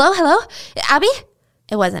phone. Hello? Abby?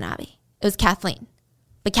 It wasn't Abby. It was Kathleen.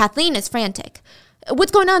 But Kathleen is frantic.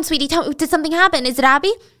 What's going on, sweetie? Did something happen? Is it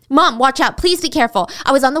Abby? Mom, watch out. Please be careful.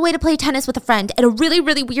 I was on the way to play tennis with a friend, and a really,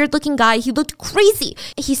 really weird-looking guy. He looked crazy.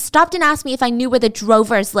 He stopped and asked me if I knew where the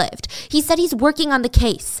Drovers lived. He said he's working on the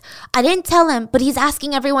case. I didn't tell him, but he's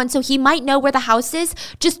asking everyone, so he might know where the house is.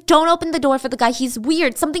 Just don't open the door for the guy. He's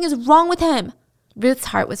weird. Something is wrong with him. Ruth's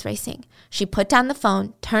heart was racing. She put down the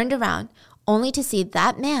phone, turned around, only to see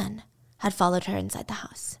that man had followed her inside the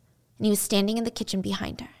house, and he was standing in the kitchen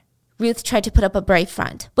behind her. Ruth tried to put up a brave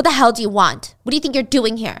front. What the hell do you want? What do you think you're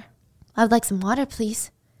doing here? I would like some water, please.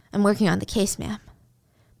 I'm working on the case, ma'am.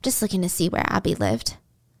 Just looking to see where Abby lived.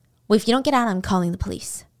 Well, if you don't get out, I'm calling the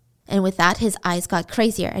police. And with that, his eyes got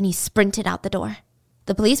crazier and he sprinted out the door.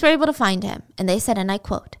 The police were able to find him, and they said, and I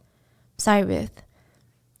quote, "Sorry, Ruth.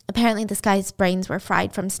 Apparently this guy's brains were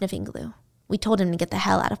fried from sniffing glue. We told him to get the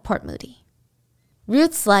hell out of Port Moody."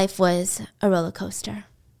 Ruth's life was a roller coaster.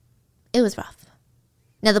 It was rough.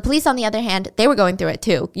 Now, the police, on the other hand, they were going through it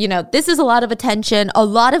too. This is a lot of attention. A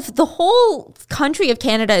lot of the whole country of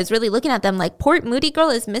Canada is really looking at them like Port Moody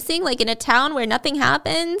girl is missing, like in a town where nothing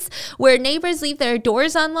happens, where neighbors leave their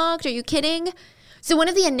doors unlocked. Are you kidding? So one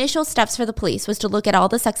of the initial steps for the police was to look at all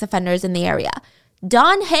the sex offenders in the area.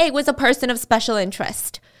 Don Hay was a person of special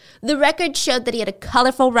interest. The record showed that he had a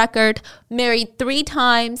colorful record, married 3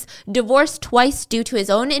 times, divorced twice due to his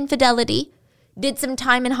own infidelity, did some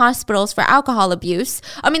time in hospitals for alcohol abuse.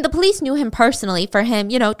 I mean, the police knew him personally for him,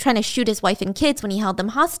 trying to shoot his wife and kids when he held them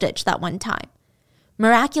hostage that one time.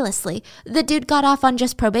 Miraculously, the dude got off on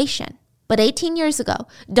just probation. But 18 years ago,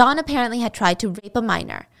 Don apparently had tried to rape a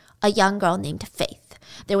minor, a young girl named Faith.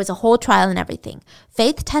 There was a whole trial and everything.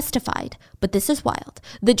 Faith testified, but this is wild.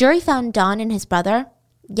 The jury found Don and his brother,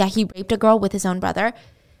 he raped a girl with his own brother,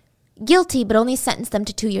 guilty, but only sentenced them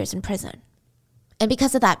to 2 years in prison. And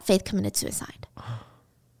because of that, Faith committed suicide.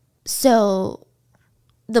 So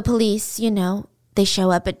the police, they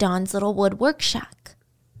show up at Don's little wood work shack.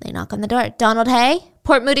 They knock on the door. Donald Hay,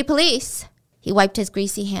 Port Moody Police. He wiped his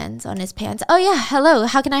greasy hands on his pants. Oh yeah, hello,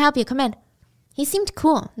 how can I help you? Come in. He seemed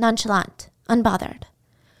cool, nonchalant, unbothered.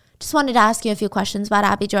 Just wanted to ask you a few questions about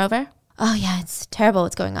Abby Drover. Oh yeah, it's terrible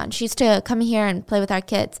what's going on. She used to come here and play with our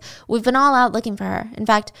kids. We've been all out looking for her. In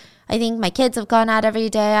fact, I think my kids have gone out every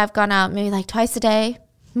day. I've gone out maybe like twice a day.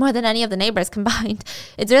 More than any of the neighbors combined.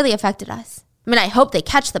 It's really affected us. I mean, I hope they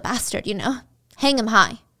catch the bastard, Hang him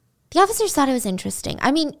high. The officers thought it was interesting.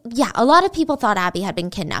 I mean, a lot of people thought Abby had been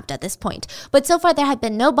kidnapped at this point. But so far there had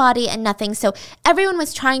been no body and nothing, so everyone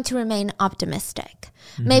was trying to remain optimistic.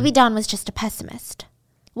 Maybe Don was just a pessimist.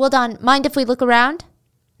 Will Don mind if we look around?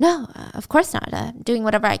 No, of course not. Doing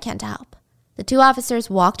whatever I can to help. The 2 officers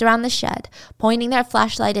walked around the shed, pointing their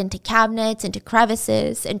flashlight into cabinets, into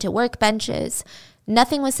crevices, into workbenches.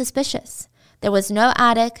 Nothing was suspicious. There was no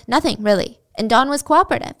attic, nothing really. And Don was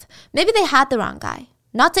cooperative. Maybe they had the wrong guy.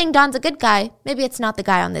 Not saying Don's a good guy. Maybe it's not the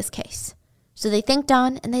guy on this case. So they thank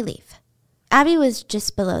Don and they leave. Abby was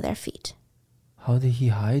just below their feet. How did he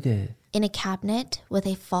hide it? In a cabinet with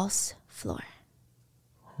a false floor.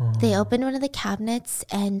 They opened one of the cabinets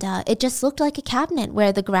and it just looked like a cabinet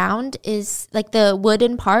where the ground is like the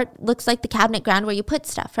wooden part looks like the cabinet ground where you put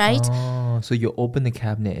stuff, right? Oh, so you open the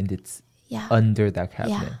cabinet and it's under that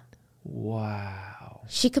cabinet. Yeah. Wow.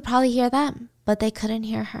 She could probably hear them, but they couldn't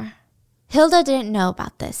hear her. Hilda didn't know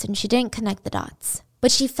about this and she didn't connect the dots.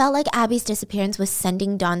 But she felt like Abby's disappearance was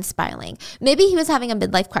sending Don spiraling. Maybe he was having a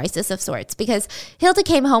midlife crisis of sorts because Hilda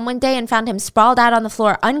came home one day and found him sprawled out on the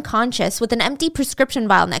floor unconscious with an empty prescription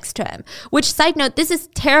vial next to him. Which, side note, this is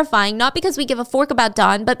terrifying, not because we give a fork about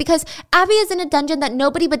Don, but because Abby is in a dungeon that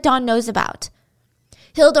nobody but Don knows about.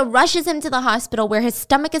 Hilda rushes him to the hospital where his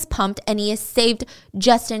stomach is pumped and he is saved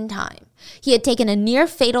just in time. He had taken a near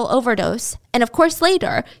fatal overdose. And of course,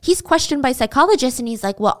 later, he's questioned by psychologists and he's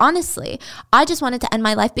like, well, honestly, I just wanted to end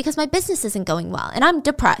my life because my business isn't going well and I'm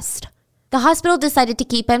depressed. The hospital decided to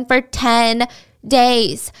keep him for 10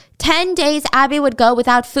 days. 10 days Abby would go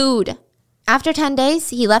without food. After 10 days,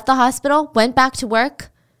 he left the hospital, went back to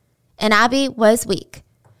work, and Abby was weak.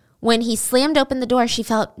 When he slammed open the door, she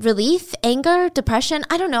felt relief, anger, depression.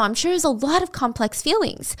 I don't know. I'm sure there's a lot of complex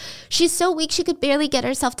feelings. She's so weak she could barely get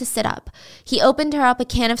herself to sit up. He opened her up a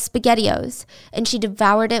can of SpaghettiOs, and she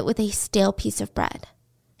devoured it with a stale piece of bread.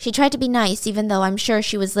 She tried to be nice, even though I'm sure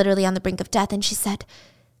she was literally on the brink of death, and she said,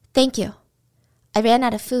 "Thank you. I ran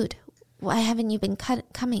out of food. Why haven't you been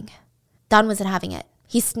coming?" Don wasn't having it.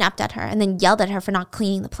 He snapped at her and then yelled at her for not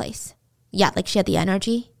cleaning the place. Yeah, like she had the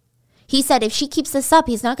energy. He said if she keeps this up,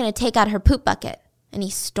 he's not going to take out her poop bucket. And he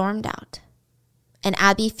stormed out. And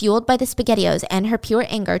Abby, fueled by the SpaghettiOs and her pure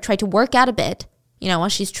anger, tried to work out a bit, while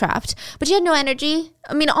she's trapped. But she had no energy.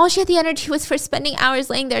 I mean, all she had the energy was for spending hours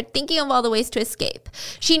laying there thinking of all the ways to escape.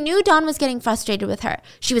 She knew Don was getting frustrated with her.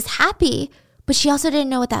 She was happy, but she also didn't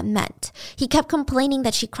know what that meant. He kept complaining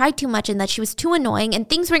that she cried too much and that she was too annoying and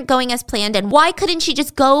things weren't going as planned. And why couldn't she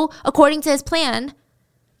just go according to his plan?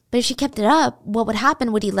 But if she kept it up, what would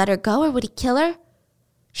happen? Would he let her go or would he kill her?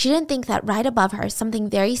 She didn't think that right above her, something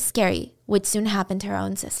very scary would soon happen to her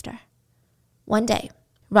own sister. One day,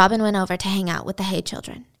 Robin went over to hang out with the Hay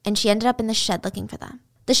children, and she ended up in the shed looking for them.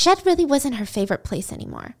 The shed really wasn't her favorite place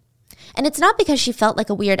anymore. And it's not because she felt like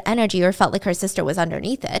a weird energy or felt like her sister was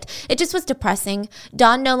underneath it. It just was depressing.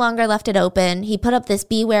 Don no longer left it open. He put up this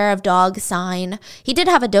beware of dog sign. He did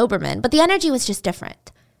have a Doberman, but the energy was just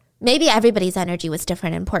different. Maybe everybody's energy was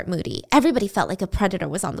different in Port Moody. Everybody felt like a predator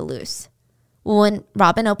was on the loose. When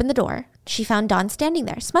Robin opened the door, she found Don standing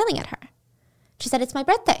there, smiling at her. She said, "It's my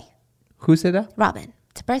birthday." Who said that? Robin,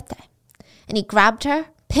 it's a birthday. And he grabbed her,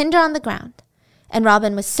 pinned her on the ground. And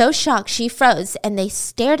Robin was so shocked she froze, and they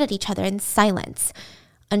stared at each other in silence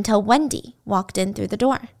until Wendy walked in through the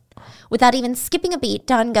door. Without even skipping a beat,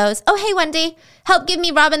 Don goes, "Oh, hey, Wendy, help give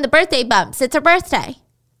me Robin the birthday bumps. It's her birthday."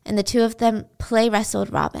 And the two of them play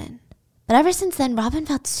wrestled Robin. But ever since then, Robin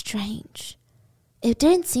felt strange. It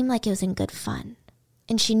didn't seem like it was in good fun.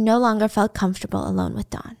 And she no longer felt comfortable alone with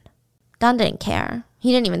Don. Don didn't care.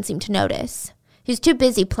 He didn't even seem to notice. He was too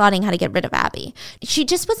busy plotting how to get rid of Abby. She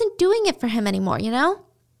just wasn't doing it for him anymore, you know?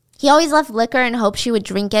 He always left liquor in hopes she would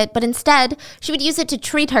drink it, but instead, she would use it to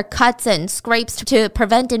treat her cuts and scrapes to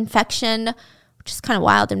prevent infection, which is kind of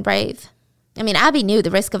wild and brave. I mean, Abby knew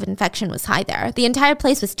the risk of infection was high there. The entire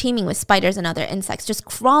place was teeming with spiders and other insects, just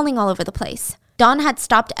crawling all over the place. Don had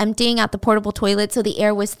stopped emptying out the portable toilet, so the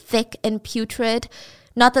air was thick and putrid.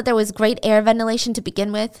 Not that there was great air ventilation to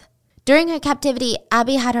begin with. During her captivity,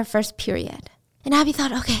 Abby had her first period. And Abby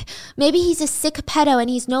thought, okay, maybe he's a sick pedo and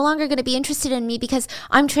he's no longer going to be interested in me because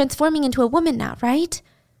I'm transforming into a woman now, right?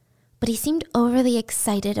 But he seemed overly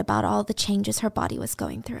excited about all the changes her body was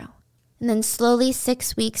going through. And then slowly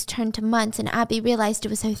 6 weeks turned to months and Abby realized it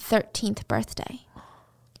was her 13th birthday.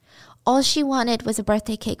 All she wanted was a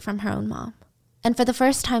birthday cake from her own mom. And for the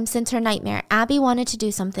first time since her nightmare, Abby wanted to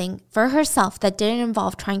do something for herself that didn't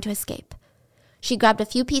involve trying to escape. She grabbed a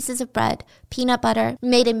few pieces of bread, peanut butter,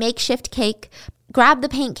 made a makeshift cake, grabbed the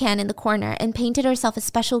paint can in the corner, and painted herself a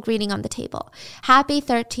special greeting on the table. Happy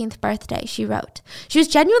 13th birthday, she wrote. She was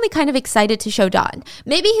genuinely kind of excited to show Don.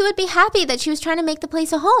 Maybe he would be happy that she was trying to make the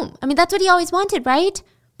place a home. I mean, that's what he always wanted, right?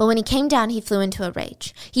 But when he came down, he flew into a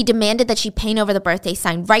rage. He demanded that she paint over the birthday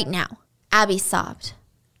sign right now. Abby sobbed.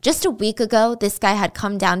 Just a week ago, this guy had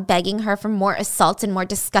come down begging her for more assaults and more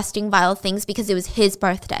disgusting, vile things because it was his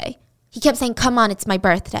birthday. He kept saying, come on, it's my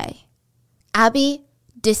birthday. Abby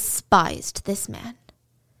despised this man.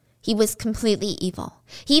 He was completely evil.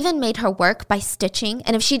 He even made her work by stitching,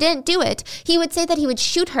 and if she didn't do it, he would say that he would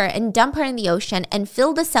shoot her and dump her in the ocean and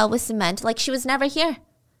fill the cell with cement like she was never here.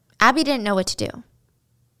 Abby didn't know what to do,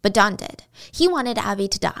 but Don did. He wanted Abby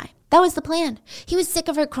to die. That was the plan. He was sick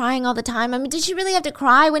of her crying all the time. I mean, did she really have to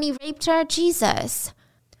cry when he raped her? Jesus.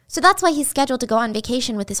 So that's why he's scheduled to go on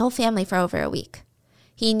vacation with his whole family for over a week.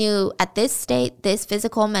 He knew at this state, this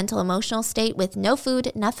physical, mental, emotional state with no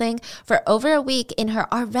food, nothing, for over a week in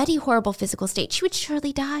her already horrible physical state, she would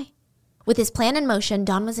surely die. With his plan in motion,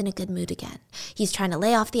 Don was in a good mood again. He's trying to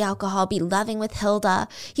lay off the alcohol, be loving with Hilda.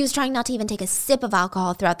 He was trying not to even take a sip of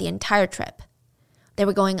alcohol throughout the entire trip. They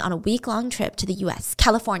were going on a week-long trip to the U.S.,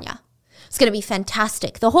 California. It's going to be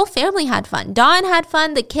fantastic. The whole family had fun. Don had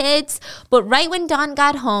fun, the kids, but right when Don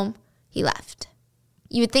got home, he left.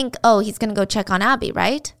 You would think, oh, he's going to go check on Abby,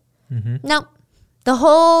 right? Mm-hmm. No. The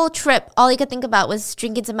whole trip, all he could think about was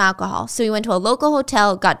drinking some alcohol. So he went to a local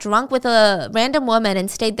hotel, got drunk with a random woman,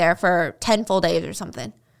 and stayed there for 10 full days or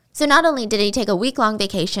something. So not only did he take a week-long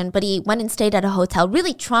vacation, but he went and stayed at a hotel,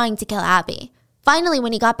 really trying to kill Abby. Finally,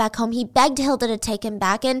 when he got back home, he begged Hilda to take him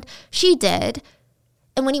back, and she did.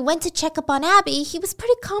 And when he went to check up on Abby, he was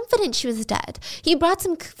pretty confident she was dead. He brought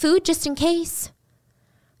some food just in case.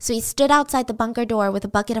 So he stood outside the bunker door with a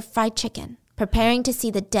bucket of fried chicken, preparing to see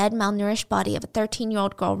the dead, malnourished body of a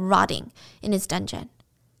 13-year-old girl rotting in his dungeon.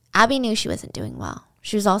 Abby knew she wasn't doing well.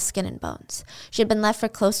 She was all skin and bones. She had been left for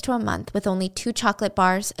close to a month with only 2 chocolate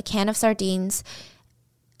bars, a can of sardines,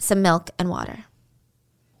 some milk, and water.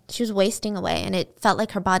 She was wasting away, and it felt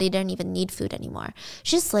like her body didn't even need food anymore.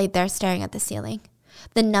 She just laid there staring at the ceiling.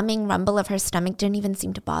 The numbing rumble of her stomach didn't even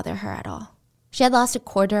seem to bother her at all. She had lost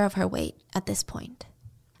 1/4 of her weight at this point.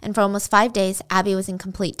 And for almost 5 days, Abby was in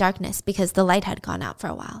complete darkness because the light had gone out for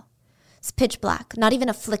a while. It's pitch black, not even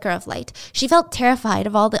a flicker of light. She felt terrified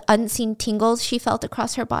of all the unseen tingles she felt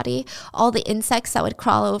across her body, all the insects that would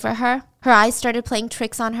crawl over her. Her eyes started playing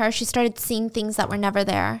tricks on her. She started seeing things that were never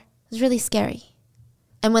there. It was really scary.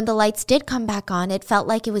 And when the lights did come back on, it felt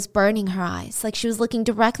like it was burning her eyes, like she was looking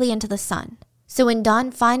directly into the sun. So when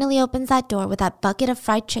Don finally opens that door with that bucket of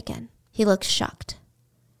fried chicken, he looks shocked.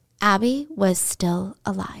 Abby was still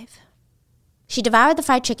alive. She devoured the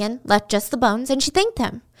fried chicken, left just the bones, and she thanked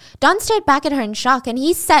him. Don stared back at her in shock, and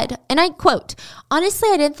he said, and I quote, "Honestly,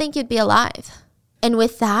 I didn't think you'd be alive." And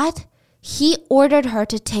with that, he ordered her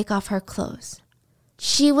to take off her clothes.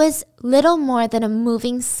 She was little more than a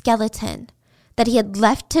moving skeleton that he had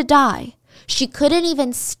left to die. She couldn't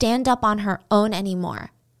even stand up on her own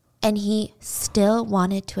anymore, and he still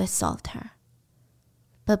wanted to assault her.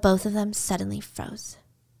 But both of them suddenly froze.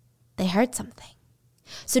 They heard something.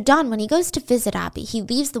 So Don, when he goes to visit Abby, he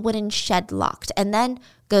leaves the wooden shed locked and then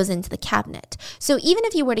goes into the cabinet. So even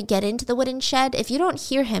if you were to get into the wooden shed, if you don't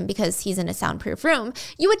hear him because he's in a soundproof room,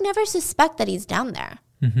 you would never suspect that he's down there.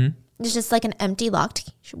 Mm-hmm. It's just like an empty, locked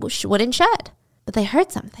wooden shed. But they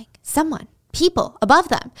heard something. Someone. People above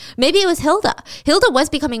them. Maybe it was Hilda. Hilda was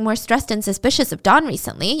becoming more stressed and suspicious of Don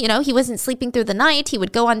recently. You know, he wasn't sleeping through the night. He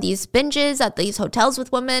would go on these binges at these hotels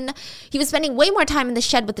with women. He was spending way more time in the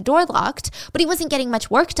shed with the door locked, but he wasn't getting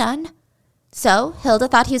much work done. So Hilda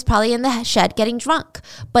thought he was probably in the shed getting drunk,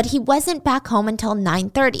 but he wasn't back home until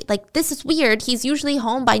 9:30. Like, this is weird. He's usually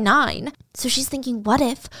home by 9. So she's thinking, what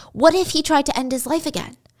if he tried to end his life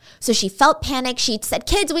again? So she felt panic. She said,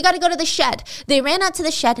 kids, we got to go to the shed. They ran out to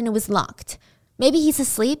the shed and it was locked. Maybe he's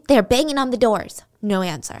asleep. They're banging on the doors. No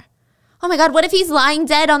answer. Oh my God, what if he's lying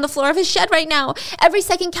dead on the floor of his shed right now? Every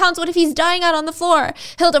second counts. What if he's dying out on the floor?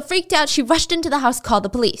 Hilda freaked out. She rushed into the house, called the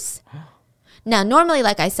police. Now, normally,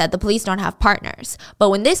 like I said, the police don't have partners.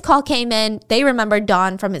 But when this call came in, they remembered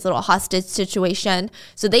Don from his little hostage situation.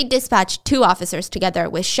 So they dispatched 2 officers together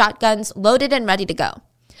with shotguns loaded and ready to go.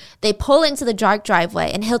 They pull into the dark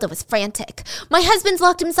driveway and Hilda was frantic. My husband's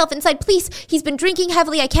locked himself inside. Please, he's been drinking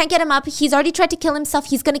heavily. I can't get him up. He's already tried to kill himself.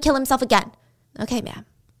 He's going to kill himself again. Okay, ma'am.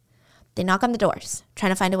 They knock on the doors,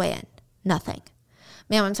 trying to find a way in. Nothing.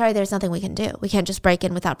 Ma'am, I'm sorry, there's nothing we can do. We can't just break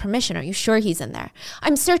in without permission. Are you sure he's in there?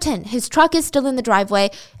 I'm certain. His truck is still in the driveway.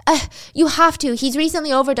 You have to. He's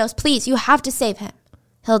recently overdosed. Please, you have to save him.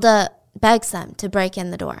 Hilda begs them to break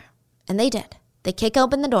in the door. And they did. They kick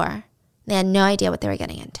open the door. They had no idea what they were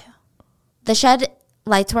getting into. The shed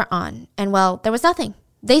lights were on, and well, there was nothing.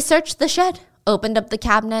 They searched the shed, opened up the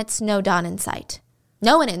cabinets, no Don in sight.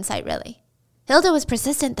 No one in sight, really. Hilda was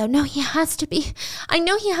persistent, though. No, he has to be. I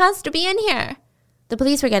know he has to be in here. The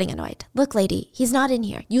police were getting annoyed. Look, lady, he's not in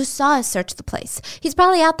here. You saw us search the place. He's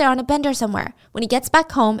probably out there on a bender somewhere. When he gets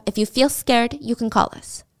back home, if you feel scared, you can call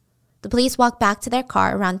us. The police walked back to their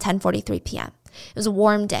car around 10:43 p.m. It was a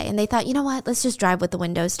warm day, and they thought, you know what? Let's just drive with the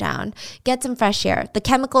windows down. Get some fresh air. The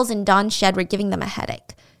chemicals in Don's shed were giving them a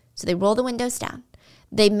headache. So they roll the windows down.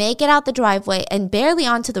 They make it out the driveway and barely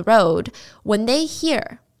onto the road when they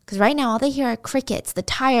hear, because right now all they hear are crickets, the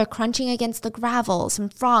tire crunching against the gravel, some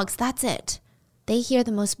frogs, that's it. They hear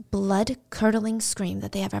the most blood-curdling scream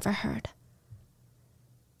that they have ever heard.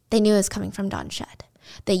 They knew it was coming from Don's shed.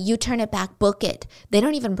 They U-turn it back, book it. They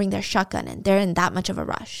don't even bring their shotgun in. They're in that much of a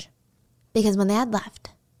rush. Because when they had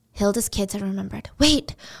left, Hilda's kids had remembered.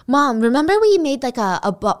 Wait, Mom, remember we made like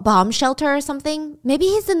a bomb shelter or something? Maybe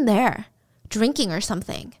he's in there, drinking or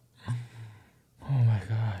something. Oh my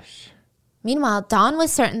gosh. Meanwhile, Don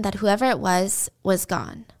was certain that whoever it was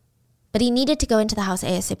gone. But he needed to go into the house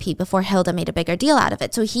ASAP before Hilda made a bigger deal out of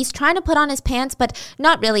it. So he's trying to put on his pants, but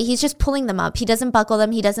not really. He's just pulling them up. He doesn't buckle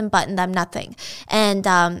them. He doesn't button them, nothing.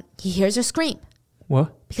 And he hears her scream.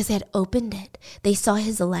 What? Because they had opened it. They saw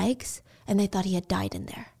his legs, and they thought he had died in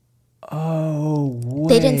there. Oh, wait.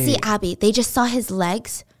 They didn't see Abby. They just saw his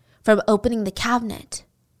legs from opening the cabinet.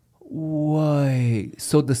 Wait.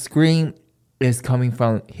 So the scream is coming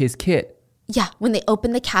from his kid? Yeah, when they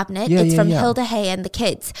open the cabinet, it's from Hilda Hay and the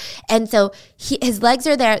kids. And so his legs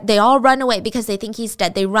are there. They all run away because they think he's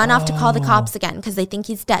dead. They run off to call the cops again because they think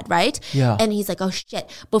he's dead, right? Yeah. And he's like, oh, shit.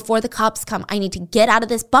 Before the cops come, I need to get out of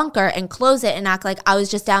this bunker and close it and act like I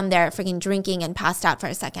was just down there freaking drinking and passed out for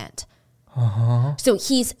a second. Uh-huh. So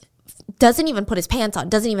doesn't even put his pants on,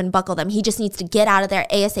 doesn't even buckle them. He just needs to get out of there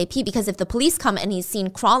ASAP because if the police come and he's seen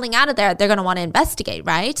crawling out of there, they're going to want to investigate,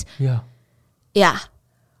 right? Yeah. Yeah.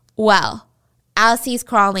 Well, as he's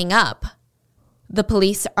crawling up, the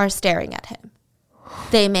police are staring at him.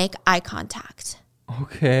 They make eye contact.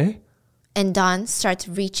 Okay. And Don starts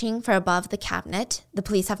reaching for above the cabinet. The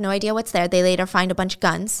police have no idea what's there. They later find a bunch of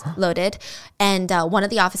guns loaded. And one of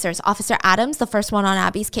the officers, Officer Adams, the first one on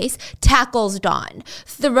Abby's case, tackles Don,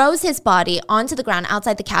 throws his body onto the ground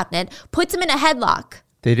outside the cabinet, puts him in a headlock.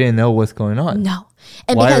 They didn't know what's going on. No.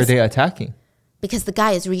 And why are they attacking? Because the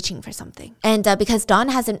guy is reaching for something. And because Don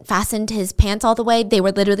hasn't fastened his pants all the way, they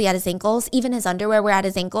were literally at his ankles. Even his underwear were at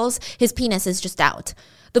his ankles. His penis is just out.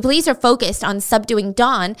 The police are focused on subduing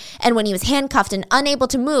Don, and when he was handcuffed and unable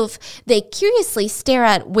to move, they curiously stare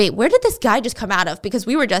at, wait, where did this guy just come out of? Because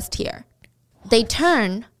we were just here. They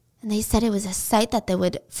turn, and they said it was a sight that they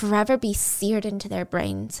would forever be seared into their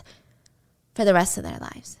brains for the rest of their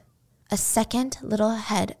lives. A second little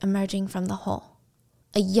head emerging from the hole.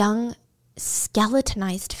 A young,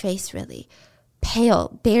 skeletonized face, really.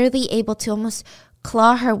 Pale, barely able to almost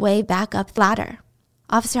claw her way back up the ladder.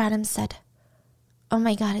 Officer Adams said, oh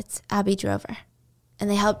my God, it's Abby Drover. And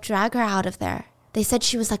they helped drag her out of there. They said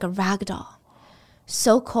she was like a rag doll.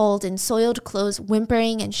 So cold in soiled clothes,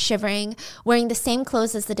 whimpering and shivering, wearing the same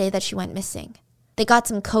clothes as the day that she went missing. They got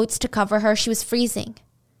some coats to cover her. She was freezing.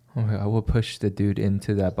 Okay, I will push the dude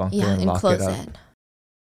into that bunker and lock close it up.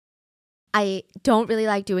 I don't really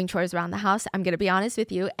like doing chores around the house, I'm going to be honest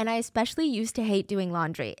with you, and I especially used to hate doing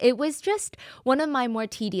laundry. It was just one of my more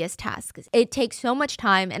tedious tasks. It takes so much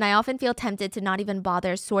time, and I often feel tempted to not even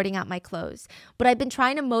bother sorting out my clothes. But I've been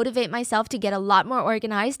trying to motivate myself to get a lot more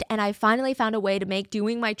organized, and I finally found a way to make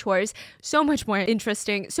doing my chores so much more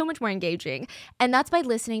interesting, so much more engaging, and that's by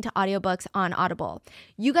listening to audiobooks on Audible.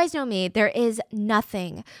 You guys know me, there is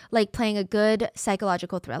nothing like playing a good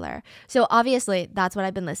psychological thriller. So obviously, that's what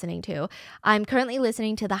I've been listening to. I'm currently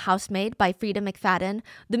listening to The Housemaid by Frida McFadden.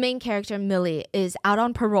 The main character, Millie, is out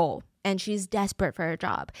on parole and she's desperate for a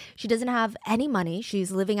job. She doesn't have any money.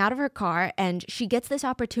 She's living out of her car and she gets this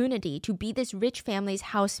opportunity to be this rich family's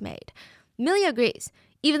housemaid. Millie agrees,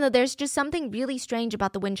 even though there's just something really strange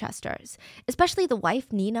about the Winchesters. Especially the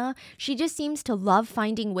wife, Nina. She just seems to love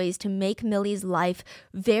finding ways to make Millie's life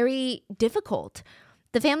very difficult.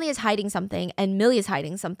 The family is hiding something and Millie is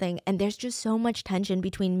hiding something, and there's just so much tension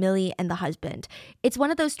between Millie and the husband. It's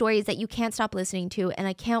one of those stories that you can't stop listening to, and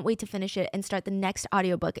I can't wait to finish it and start the next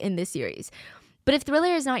audiobook in this series. But if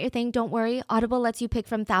thriller is not your thing, don't worry. Audible lets you pick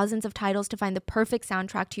from thousands of titles to find the perfect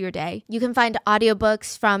soundtrack to your day. You can find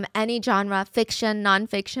audiobooks from any genre, fiction,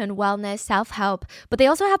 nonfiction, wellness, self-help, but they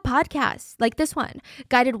also have podcasts like this one,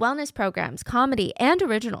 guided wellness programs, comedy, and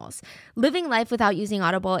originals. Living life without using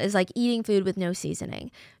Audible is like eating food with no seasoning.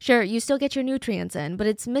 Sure, you still get your nutrients in, but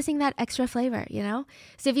it's missing that extra flavor, you know?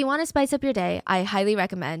 So if you want to spice up your day, I highly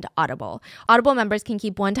recommend Audible. Audible members can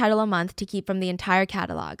keep one title a month to keep from the entire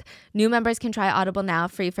catalog. New members can try Audible now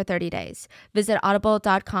free for 30 days. Visit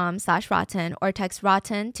audible.com/rotten or text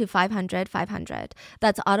rotten to 500-500.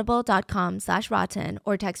 That's audible.com/rotten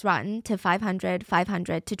or text rotten to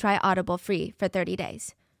 500-500 to try Audible free for 30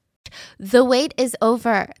 days. The wait is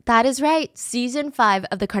over. That is right. Season 5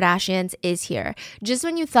 of The Kardashians is here. Just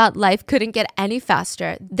when you thought life couldn't get any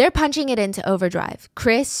faster, they're punching it into overdrive.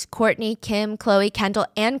 Kris, Kourtney, Kim, Khloe, Kendall,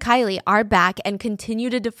 and Kylie are back and continue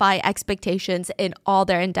to defy expectations in all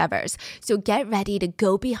their endeavors. So get ready to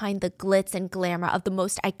go behind the glitz and glamour of the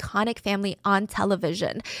most iconic family on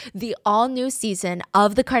television. The all-new season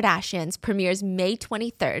of The Kardashians premieres May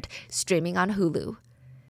 23rd, streaming on Hulu.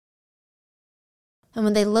 And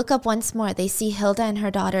when they look up once more, they see Hilda and her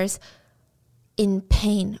daughters in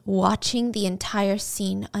pain, watching the entire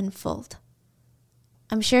scene unfold.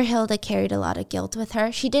 I'm sure Hilda carried a lot of guilt with her.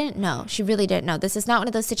 She didn't know. She really didn't know. This is not one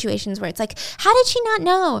of those situations where it's like, how did she not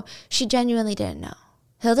know? She genuinely didn't know.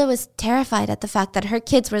 Hilda was terrified at the fact that her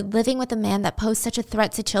kids were living with a man that posed such a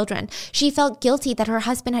threat to children. She felt guilty that her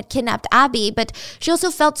husband had kidnapped Abby, but she also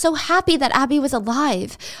felt so happy that Abby was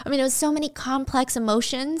alive. I mean, it was so many complex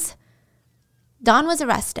emotions. Dawn was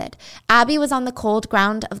arrested. Abby was on the cold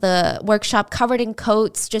ground of the workshop, covered in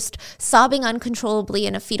coats, just sobbing uncontrollably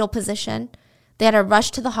in a fetal position. They had her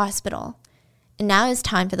rushed to the hospital. And now it's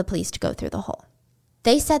time for the police to go through the whole.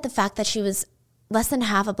 They said the fact that she was less than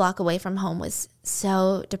half a block away from home was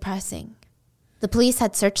so depressing. The police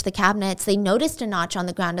had searched the cabinets. They noticed a notch on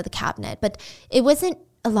the ground of the cabinet, but it wasn't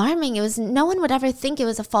alarming. No one would ever think it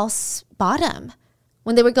was a false bottom.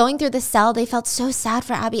 When they were going through the cell, they felt so sad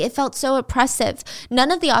for Abby. It felt so oppressive. None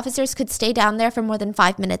of the officers could stay down there for more than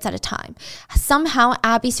 5 minutes at a time. Somehow,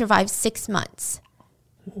 Abby survived 6 months.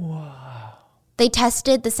 Wow. They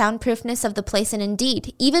tested the soundproofness of the place, and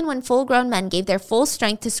indeed, even when full-grown men gave their full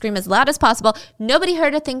strength to scream as loud as possible, nobody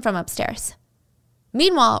heard a thing from upstairs.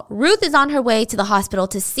 Meanwhile, Ruth is on her way to the hospital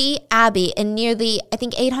to see Abby in nearly,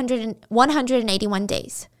 181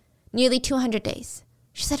 days. Nearly 200 days.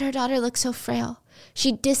 She said her daughter looked so frail.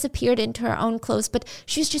 She disappeared into her own clothes, but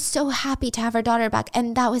she was just so happy to have her daughter back,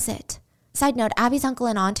 and that was it. Side note, Abby's uncle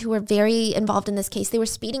and aunt, who were very involved in this case, they were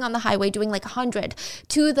speeding on the highway doing like 100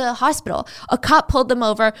 to the hospital. A cop pulled them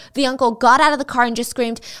over. The uncle got out of the car and just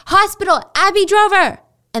screamed, "Hospital! Abby drove her!"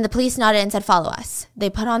 And the police nodded and said, "Follow us." They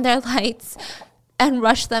put on their lights and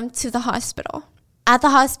rushed them to the hospital. At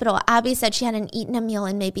the hospital, Abby said she hadn't eaten a meal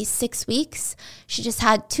in maybe 6 weeks. She just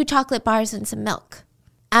had 2 chocolate bars and some milk.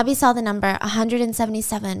 Abby saw the number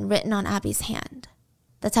 177 written on Abby's hand.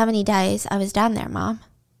 "That's how many days I was down there, Mom."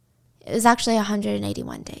 It was actually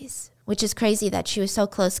 181 days, which is crazy that she was so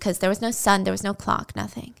close because there was no sun, there was no clock,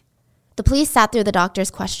 nothing. The police sat through the doctor's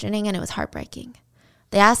questioning and it was heartbreaking.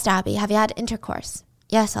 They asked Abby, "Have you had intercourse?"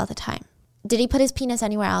 "Yes, all the time." "Did he put his penis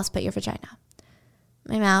anywhere else but your vagina?"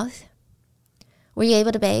 "My mouth." "Were you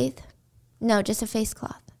able to bathe?" "No, just a face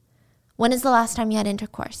cloth." "When is the last time you had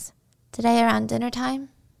intercourse?" "Today around dinner time."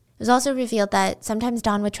 It was also revealed that sometimes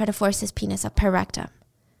Don would try to force his penis up her rectum.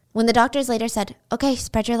 When the doctors later said, "Okay,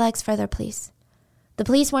 spread your legs further, please." The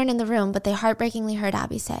police weren't in the room, but they heartbreakingly heard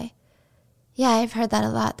Abby say, "Yeah, I've heard that a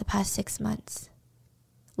lot the past 6 months."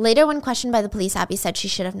 Later, when questioned by the police, Abby said she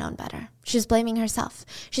should have known better. She was blaming herself.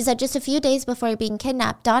 She said just a few days before being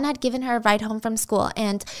kidnapped, Don had given her a ride home from school,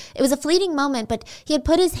 and it was a fleeting moment, but he had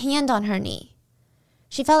put his hand on her knee.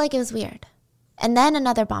 She felt like it was weird. And then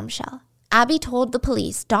another bombshell. Abby told the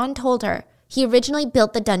police Don told her he originally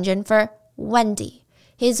built the dungeon for Wendy,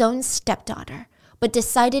 his own stepdaughter, but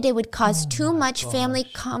decided it would cause too much family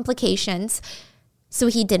complications, so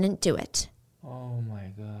he didn't do it. Oh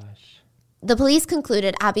my gosh. The police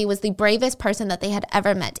concluded Abby was the bravest person that they had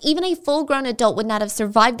ever met. Even a full-grown adult would not have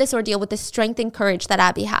survived this ordeal with the strength and courage that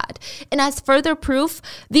Abby had. And as further proof,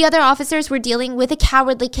 the other officers were dealing with a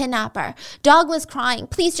cowardly kidnapper. Dog was crying,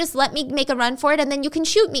 "Please just let me make a run for it and then you can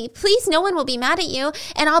shoot me. Please, no one will be mad at you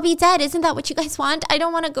and I'll be dead. Isn't that what you guys want? I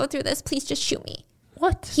don't want to go through this. Please just shoot me."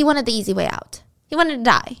 What? He wanted the easy way out. He wanted to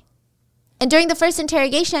die. And during the first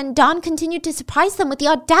interrogation, Don continued to surprise them with the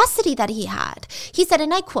audacity that he had. He said,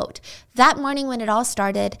 and I quote, "That morning when it all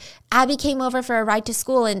started, Abby came over for a ride to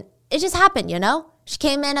school and it just happened, you know? She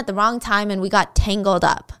came in at the wrong time and we got tangled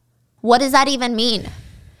up." What does that even mean?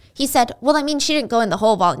 He said, "Well, I mean, she didn't go in the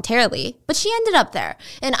hole voluntarily, but she ended up there.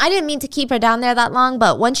 And I didn't mean to keep her down there that long,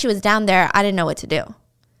 but once she was down there, I didn't know what to do."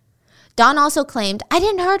 Don also claimed, "I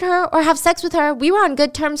didn't hurt her or have sex with her. We were on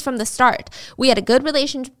good terms from the start. We had a good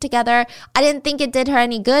relationship together. I didn't think it did her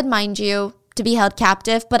any good, mind you, to be held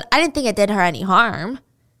captive, but I didn't think it did her any harm.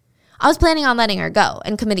 I was planning on letting her go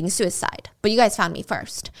and committing suicide, but you guys found me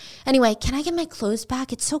first. Anyway, can I get my clothes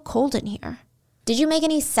back? It's so cold in here." "Did you make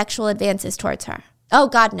any sexual advances towards her?" "Oh,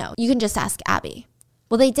 God, no. You can just ask Abby."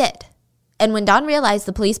 Well, they did. And when Don realized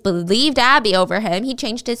the police believed Abby over him, he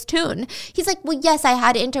changed his tune. He's like, "Well, yes, I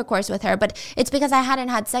had intercourse with her, but it's because I hadn't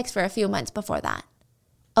had sex for a few months before that."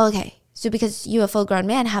 "Okay, so because you, a full-grown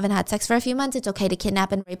man, haven't had sex for a few months, it's okay to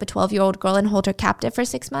kidnap and rape a 12-year-old girl and hold her captive for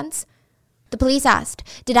 6 months?" The police asked,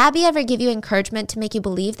 "Did Abby ever give you encouragement to make you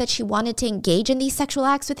believe that she wanted to engage in these sexual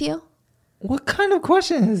acts with you?" What kind of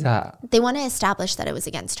question is that? They want to establish that it was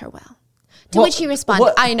against her will. To which he responded,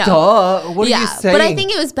 what? "I know." Duh. What are you saying? But I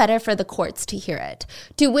think it was better for the courts to hear it.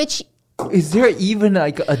 To which... Is there even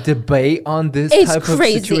like a debate on this type of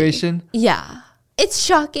situation? Yeah. It's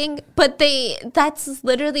shocking, but that's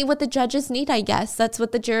literally what the judges need, I guess. That's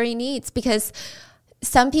what the jury needs, because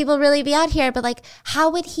some people really be out here, but like, how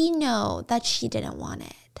would he know that she didn't want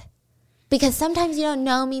it? Because sometimes,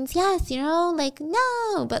 no means yes, like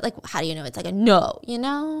no, but like, how do you know it's like a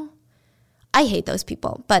no, I hate those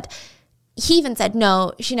people, but he even said,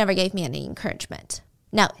 "No, she never gave me any encouragement."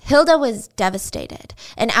 Now, Hilda was devastated,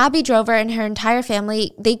 and Abby Drover and her entire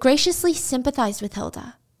family, they graciously sympathized with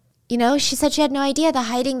Hilda. She said she had no idea the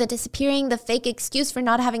hiding, the disappearing, the fake excuse for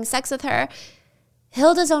not having sex with her.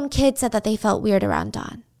 Hilda's own kids said that they felt weird around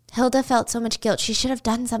Don. Hilda felt so much guilt. She should have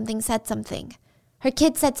done something, said something. Her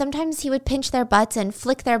kids said sometimes he would pinch their butts and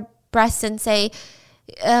flick their breasts and say,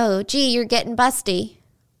 "Oh, gee, you're getting busty."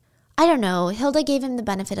 I don't know. Hilda gave him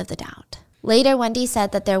the benefit of the doubt. Later, Wendy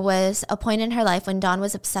said that there was a point in her life when Don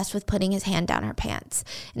was obsessed with putting his hand down her pants.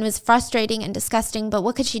 It was frustrating and disgusting, but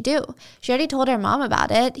what could she do? She already told her mom about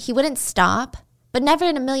it. He wouldn't stop. But never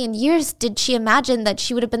in a million years did she imagine that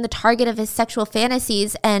she would have been the target of his sexual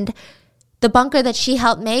fantasies, and the bunker that she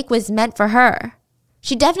helped make was meant for her.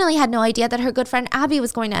 She definitely had no idea that her good friend Abby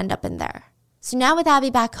was going to end up in there. So now with Abby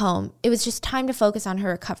back home, it was just time to focus on her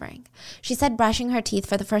recovering. She said brushing her teeth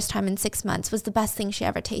for the first time in 6 months was the best thing she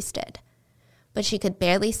ever tasted. But she could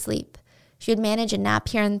barely sleep. She would manage a nap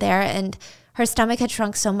here and there, and her stomach had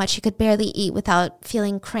shrunk so much she could barely eat without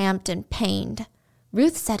feeling cramped and pained.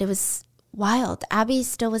 Ruth said it was wild. Abby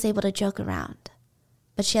still was able to joke around,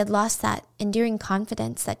 but she had lost that enduring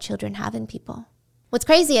confidence that children have in people. What's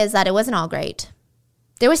crazy is that it wasn't all great.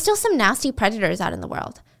 There were still some nasty predators out in the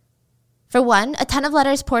world. For one, a ton of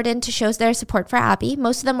letters poured in to show their support for Abby.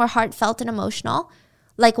 Most of them were heartfelt and emotional,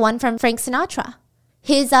 like one from Frank Sinatra.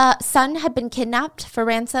 His son had been kidnapped for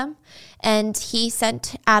ransom, and he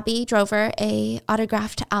sent Abby Drover a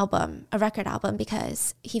autographed album, a record album,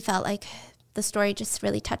 because he felt like the story just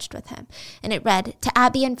really touched with him. And it read, "To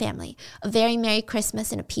Abby and family, a very Merry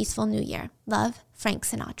Christmas and a peaceful New Year. Love, Frank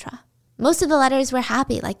Sinatra." Most of the letters were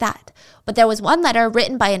happy like that, but there was one letter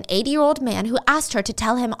written by an 80-year-old man who asked her to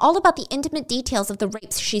tell him all about the intimate details of the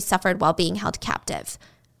rapes she suffered while being held captive.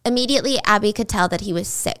 Immediately, Abby could tell that he was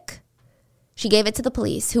sick. She gave it to the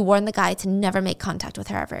police, who warned the guy to never make contact with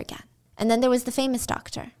her ever again. And then there was the famous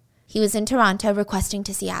doctor. He was in Toronto requesting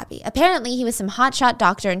to see Abby. Apparently, he was some hotshot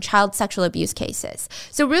doctor in child sexual abuse cases.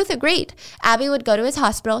 So Ruth agreed. Abby would go to his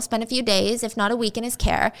hospital, spend a few days, if not a week, in his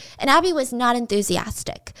care, and Abby was not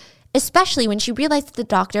enthusiastic, especially when she realized that the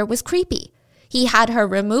doctor was creepy. He had her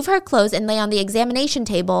remove her clothes and lay on the examination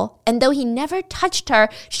table, and though he never touched her,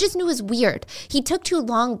 she just knew it was weird. He took too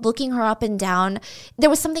long looking her up and down. There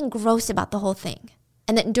was something gross about the whole thing.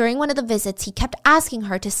 And then during one of the visits, he kept asking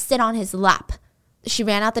her to sit on his lap. She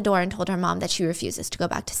ran out the door and told her mom that she refuses to go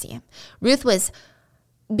back to see him. Ruth was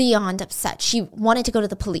beyond upset. She wanted to go to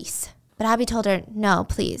the police. But Abby told her, no,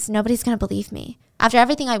 please, nobody's going to believe me. After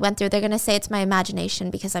everything I went through, they're going to say it's my imagination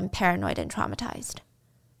because I'm paranoid and traumatized.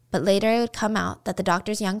 But later it would come out that the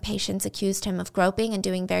doctor's young patients accused him of groping and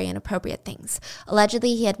doing very inappropriate things.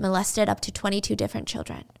 Allegedly, he had molested up to 22 different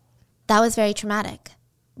children. That was very traumatic.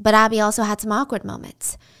 But Abby also had some awkward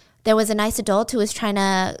moments. There was a nice adult who was trying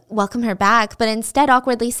to welcome her back, but instead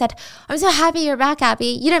awkwardly said, I'm so happy you're back, Abby.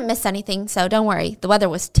 You didn't miss anything, so don't worry. The weather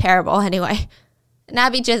was terrible anyway. And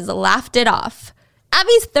Abby just laughed it off.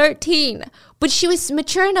 Abby's 13, but she was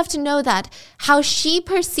mature enough to know that how she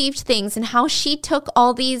perceived things and how she took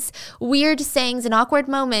all these weird sayings and awkward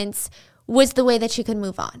moments was the way that she could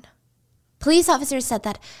move on. Police officers said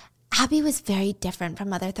that Abby was very different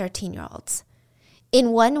from other 13-year-olds.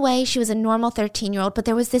 In one way, she was a normal 13-year-old, but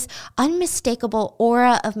there was this unmistakable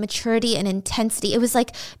aura of maturity and intensity. It was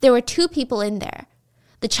like there were two people in there,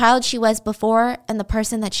 the child she was before and the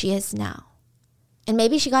person that she is now. And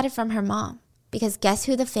maybe she got it from her mom. Because guess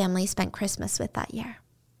who the family spent Christmas with that year?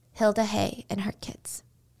 Hilda Hay and her kids.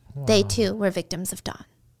 Wow. They too were victims of Dawn.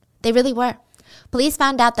 They really were. Police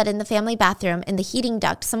found out that in the family bathroom, in the heating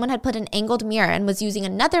duct, someone had put an angled mirror and was using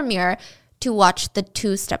another mirror to watch the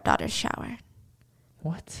two stepdaughters shower.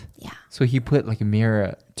 What? Yeah. So he put like a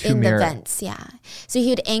mirror, in the vents, yeah. So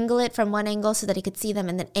he would angle it from one angle so that he could see them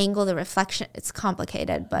and then angle the reflection. It's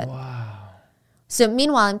complicated, but... Wow. So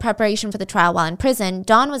meanwhile, in preparation for the trial while in prison,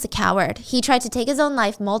 Don was a coward. He tried to take his own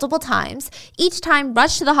life multiple times, each time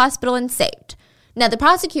rushed to the hospital and saved. Now, the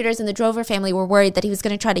prosecutors and the Drover family were worried that he was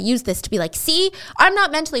going to try to use this to be like, see, I'm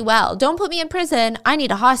not mentally well. Don't put me in prison. I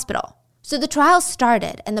need a hospital. So the trial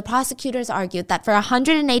started, and the prosecutors argued that for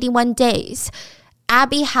 181 days,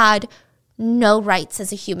 Abby had no rights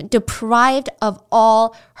as a human, deprived of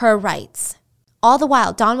all her rights. All the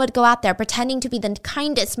while, Dawn would go out there pretending to be the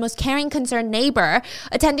kindest, most caring, concerned neighbor,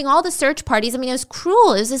 attending all the search parties. I mean, it was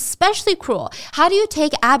cruel. It was especially cruel. How do you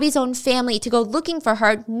take Abby's own family to go looking for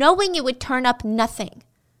her, knowing it would turn up nothing?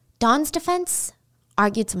 Dawn's defense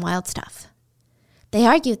argued some wild stuff. They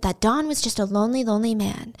argued that Don was just a lonely, lonely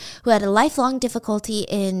man who had a lifelong difficulty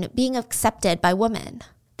in being accepted by women.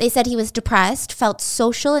 They said he was depressed, felt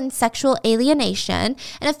social and sexual alienation,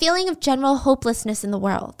 and a feeling of general hopelessness in the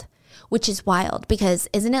world. Which is wild, because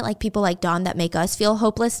isn't it like people like Dawn that make us feel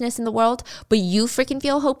hopelessness in the world, but you freaking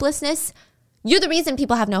feel hopelessness? You're the reason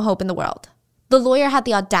people have no hope in the world. The lawyer had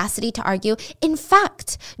the audacity to argue, in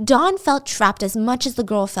fact, Dawn felt trapped as much as the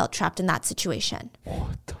girl felt trapped in that situation.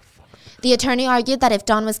 What the fuck? The attorney argued that if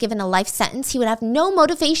Dawn was given a life sentence, he would have no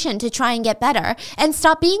motivation to try and get better and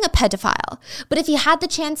stop being a pedophile. But if he had the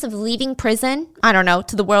chance of leaving prison, I don't know,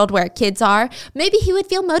 to the world where kids are, maybe he would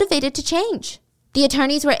feel motivated to change. The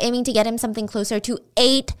attorneys were aiming to get him something closer to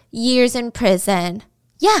 8 years in prison.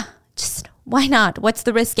 Yeah, just why not? What's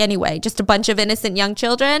the risk anyway? Just a bunch of innocent young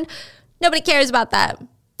children? Nobody cares about that.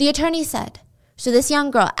 The attorney said, so this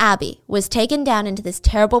young girl, Abby, was taken down into this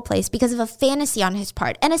terrible place because of a fantasy on his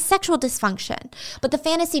part and a sexual dysfunction. But the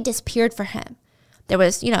fantasy disappeared for him. There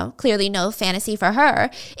was, clearly no fantasy for her.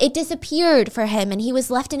 It disappeared for him, and he was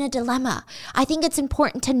left in a dilemma. I think it's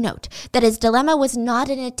important to note that his dilemma was not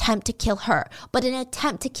an attempt to kill her, but an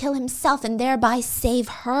attempt to kill himself and thereby save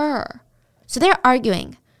her. So they're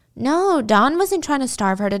arguing, no, Don wasn't trying to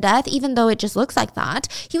starve her to death, even though it just looks like that.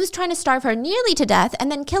 He was trying to starve her nearly to death and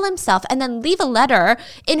then kill himself and then leave a letter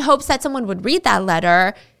in hopes that someone would read that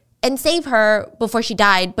letter and save her before she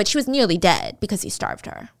died, but she was nearly dead because he starved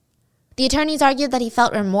her. The attorneys argued that he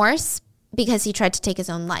felt remorse because he tried to take his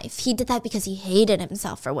own life. He did that because he hated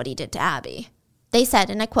himself for what he did to Abby. They said,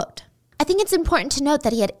 and I quote, I think it's important to note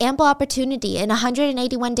that he had ample opportunity in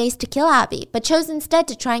 181 days to kill Abby, but chose instead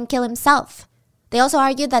to try and kill himself. They also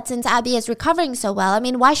argued that since Abby is recovering so well,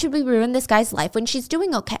 why should we ruin this guy's life when she's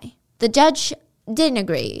doing okay? The judge didn't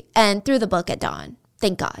agree and threw the book at Dawn.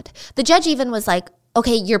 Thank God. The judge even was like,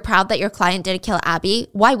 okay, you're proud that your client didn't kill Abby.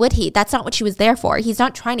 Why would he? That's not what she was there for. He's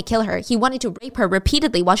not trying to kill her. He wanted to rape her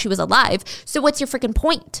repeatedly while she was alive. So what's your freaking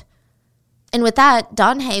point? And with that,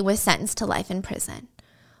 Don Hay was sentenced to life in prison.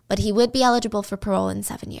 But he would be eligible for parole in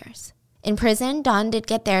 7 years. In prison, Don did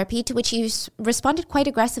get therapy, to which he responded quite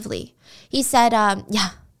aggressively. He said,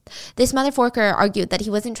 this motherfucker argued that he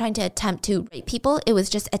wasn't trying to attempt to rape people. It was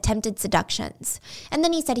just attempted seductions. And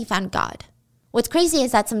then he said he found God. What's crazy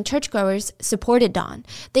is that some churchgoers supported Don.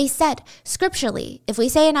 They said, scripturally, if we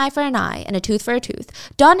say an eye for an eye and a tooth for a tooth,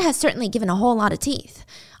 Don has certainly given a whole lot of teeth.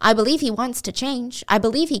 I believe he wants to change. I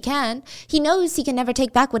believe he can. He knows he can never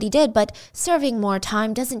take back what he did, but serving more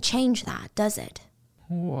time doesn't change that, does it?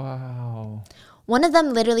 Wow. One of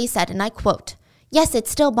them literally said, and I quote, "Yes, it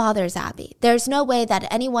still bothers Abby. There's no way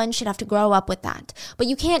that anyone should have to grow up with that. But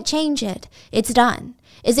you can't change it. It's done.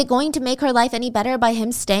 Is it going to make her life any better by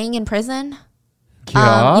him staying in prison?"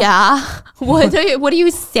 Yeah. Yeah. What are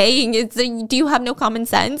you saying? Do you have no common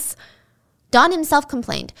sense? Don himself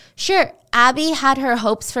complained, "Sure, Abby had her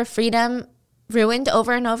hopes for freedom ruined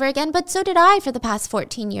over and over again, but so did I for the past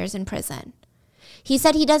 14 years in prison." He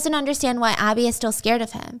said he doesn't understand why Abby is still scared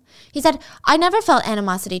of him. He said, "I never felt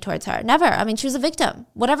animosity towards her. Never. I mean, she was a victim.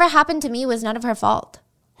 Whatever happened to me was none of her fault."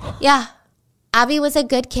 Yeah. Abby was a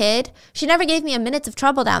good kid. She never gave me a minute of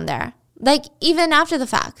trouble down there. Like, even after the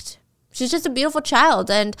fact. She's just a beautiful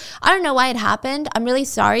child, and I don't know why it happened. I'm really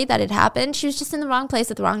sorry that it happened. She was just in the wrong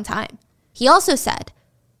place at the wrong time. He also said,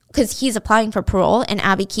 because he's applying for parole, and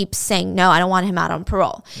Abby keeps saying, "No, I don't want him out on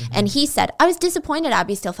parole." Mm-hmm. And he said, "I was disappointed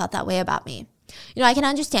Abby still felt that way about me. You know, I can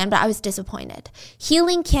understand, but I was disappointed.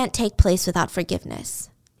 Healing can't take place without forgiveness."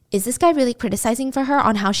 Is this guy really criticizing for her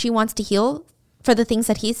on how she wants to heal for the things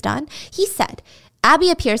that he's done? He said,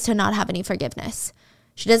 "Abby appears to not have any forgiveness.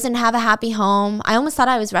 She doesn't have a happy home. I almost thought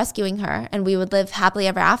I was rescuing her and we would live happily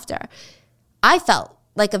ever after. I felt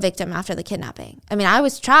like a victim after the kidnapping. I mean, I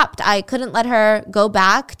was trapped. I couldn't let her go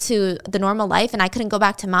back to the normal life, and I couldn't go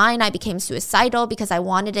back to mine. I became suicidal because I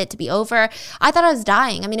wanted it to be over. I thought I was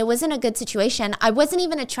dying. I mean, it wasn't a good situation. I wasn't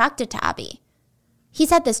even attracted to Abby." He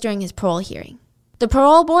said this during his parole hearing. The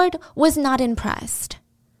parole board was not impressed.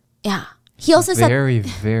 Yeah. He also said very,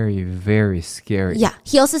 very scary. Yeah.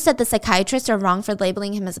 He also said the psychiatrists are wrong for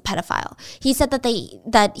labeling him as a pedophile. He said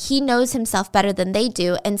that he knows himself better than they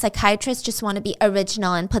do, and psychiatrists just want to be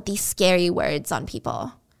original and put these scary words on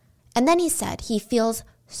people. And then he said he feels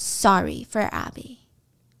sorry for Abby.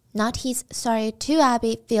 Not he's sorry to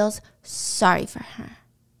Abby, feels sorry for her.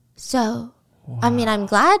 So, wow. I mean, I'm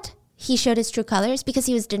glad he showed his true colors, because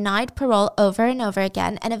he was denied parole over and over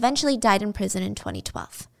again and eventually died in prison in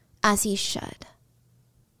 2012. As he should.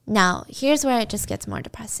 Now, here's where it just gets more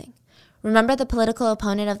depressing. Remember the political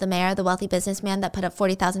opponent of the mayor, the wealthy businessman that put up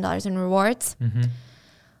 $40,000 in rewards? Mm-hmm.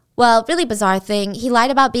 Well, really bizarre thing. He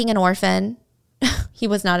lied about being an orphan. He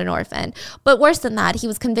was not an orphan. But worse than that, he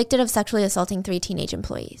was convicted of sexually assaulting 3 teenage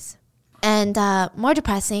employees. And more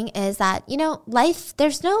depressing is that, you know, life,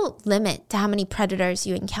 there's no limit to how many predators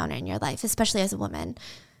you encounter in your life, especially as a woman.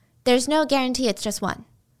 There's no guarantee it's just one.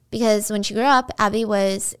 Because when she grew up, Abby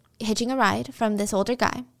was hitching a ride from this older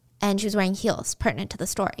guy, and she was wearing heels, pertinent to the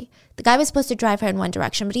story. The guy was supposed to drive her in one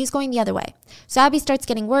direction, but he's going the other way. So Abby starts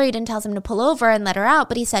getting worried and tells him to pull over and let her out,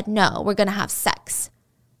 but he said, "No, we're going to have sex."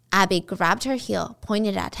 Abby grabbed her heel,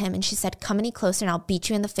 pointed at him, and she said, "Come any closer and I'll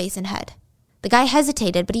beat you in the face and head." The guy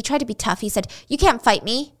hesitated, but he tried to be tough. He said, "You can't fight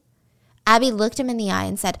me." Abby looked him in the eye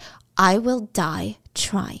and said, "I will die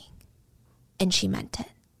trying." And she meant it.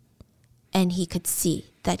 And he could see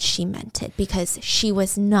that she meant it, because she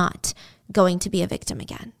was not going to be a victim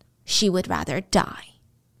again. She would rather die.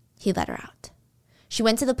 He let her out. She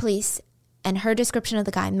went to the police, and her description of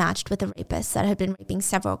the guy matched with the rapist that had been raping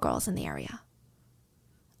several girls in the area.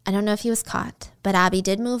 I don't know if he was caught, but Abby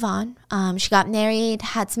did move on. She got married,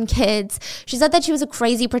 had some kids. She said that she was a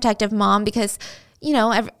crazy protective mom because, you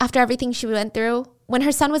know, after everything she went through, when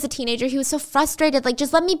her son was a teenager, he was so frustrated, like,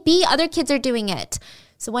 just let me be. Other kids are doing it.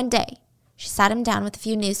 So one day, she sat him down with a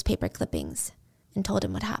few newspaper clippings and told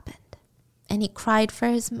him what happened. And he cried for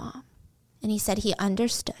his mom. And he said he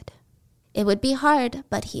understood. It would be hard,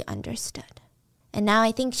 but he understood. And now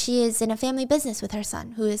I think she is in a family business with her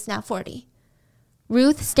son, who is now 40.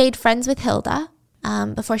 Ruth stayed friends with Hilda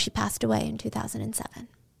before she passed away in 2007.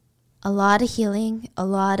 A lot of healing, a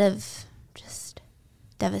lot of just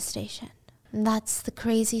devastation. And that's the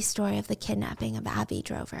crazy story of the kidnapping of Abby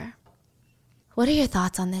Drover. What are your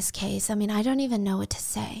thoughts on this case? I mean, I don't even know what to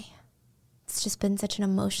say. It's just been such an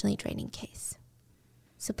emotionally draining case.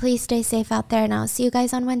 So please stay safe out there, and I'll see you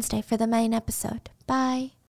guys on Wednesday for the main episode. Bye.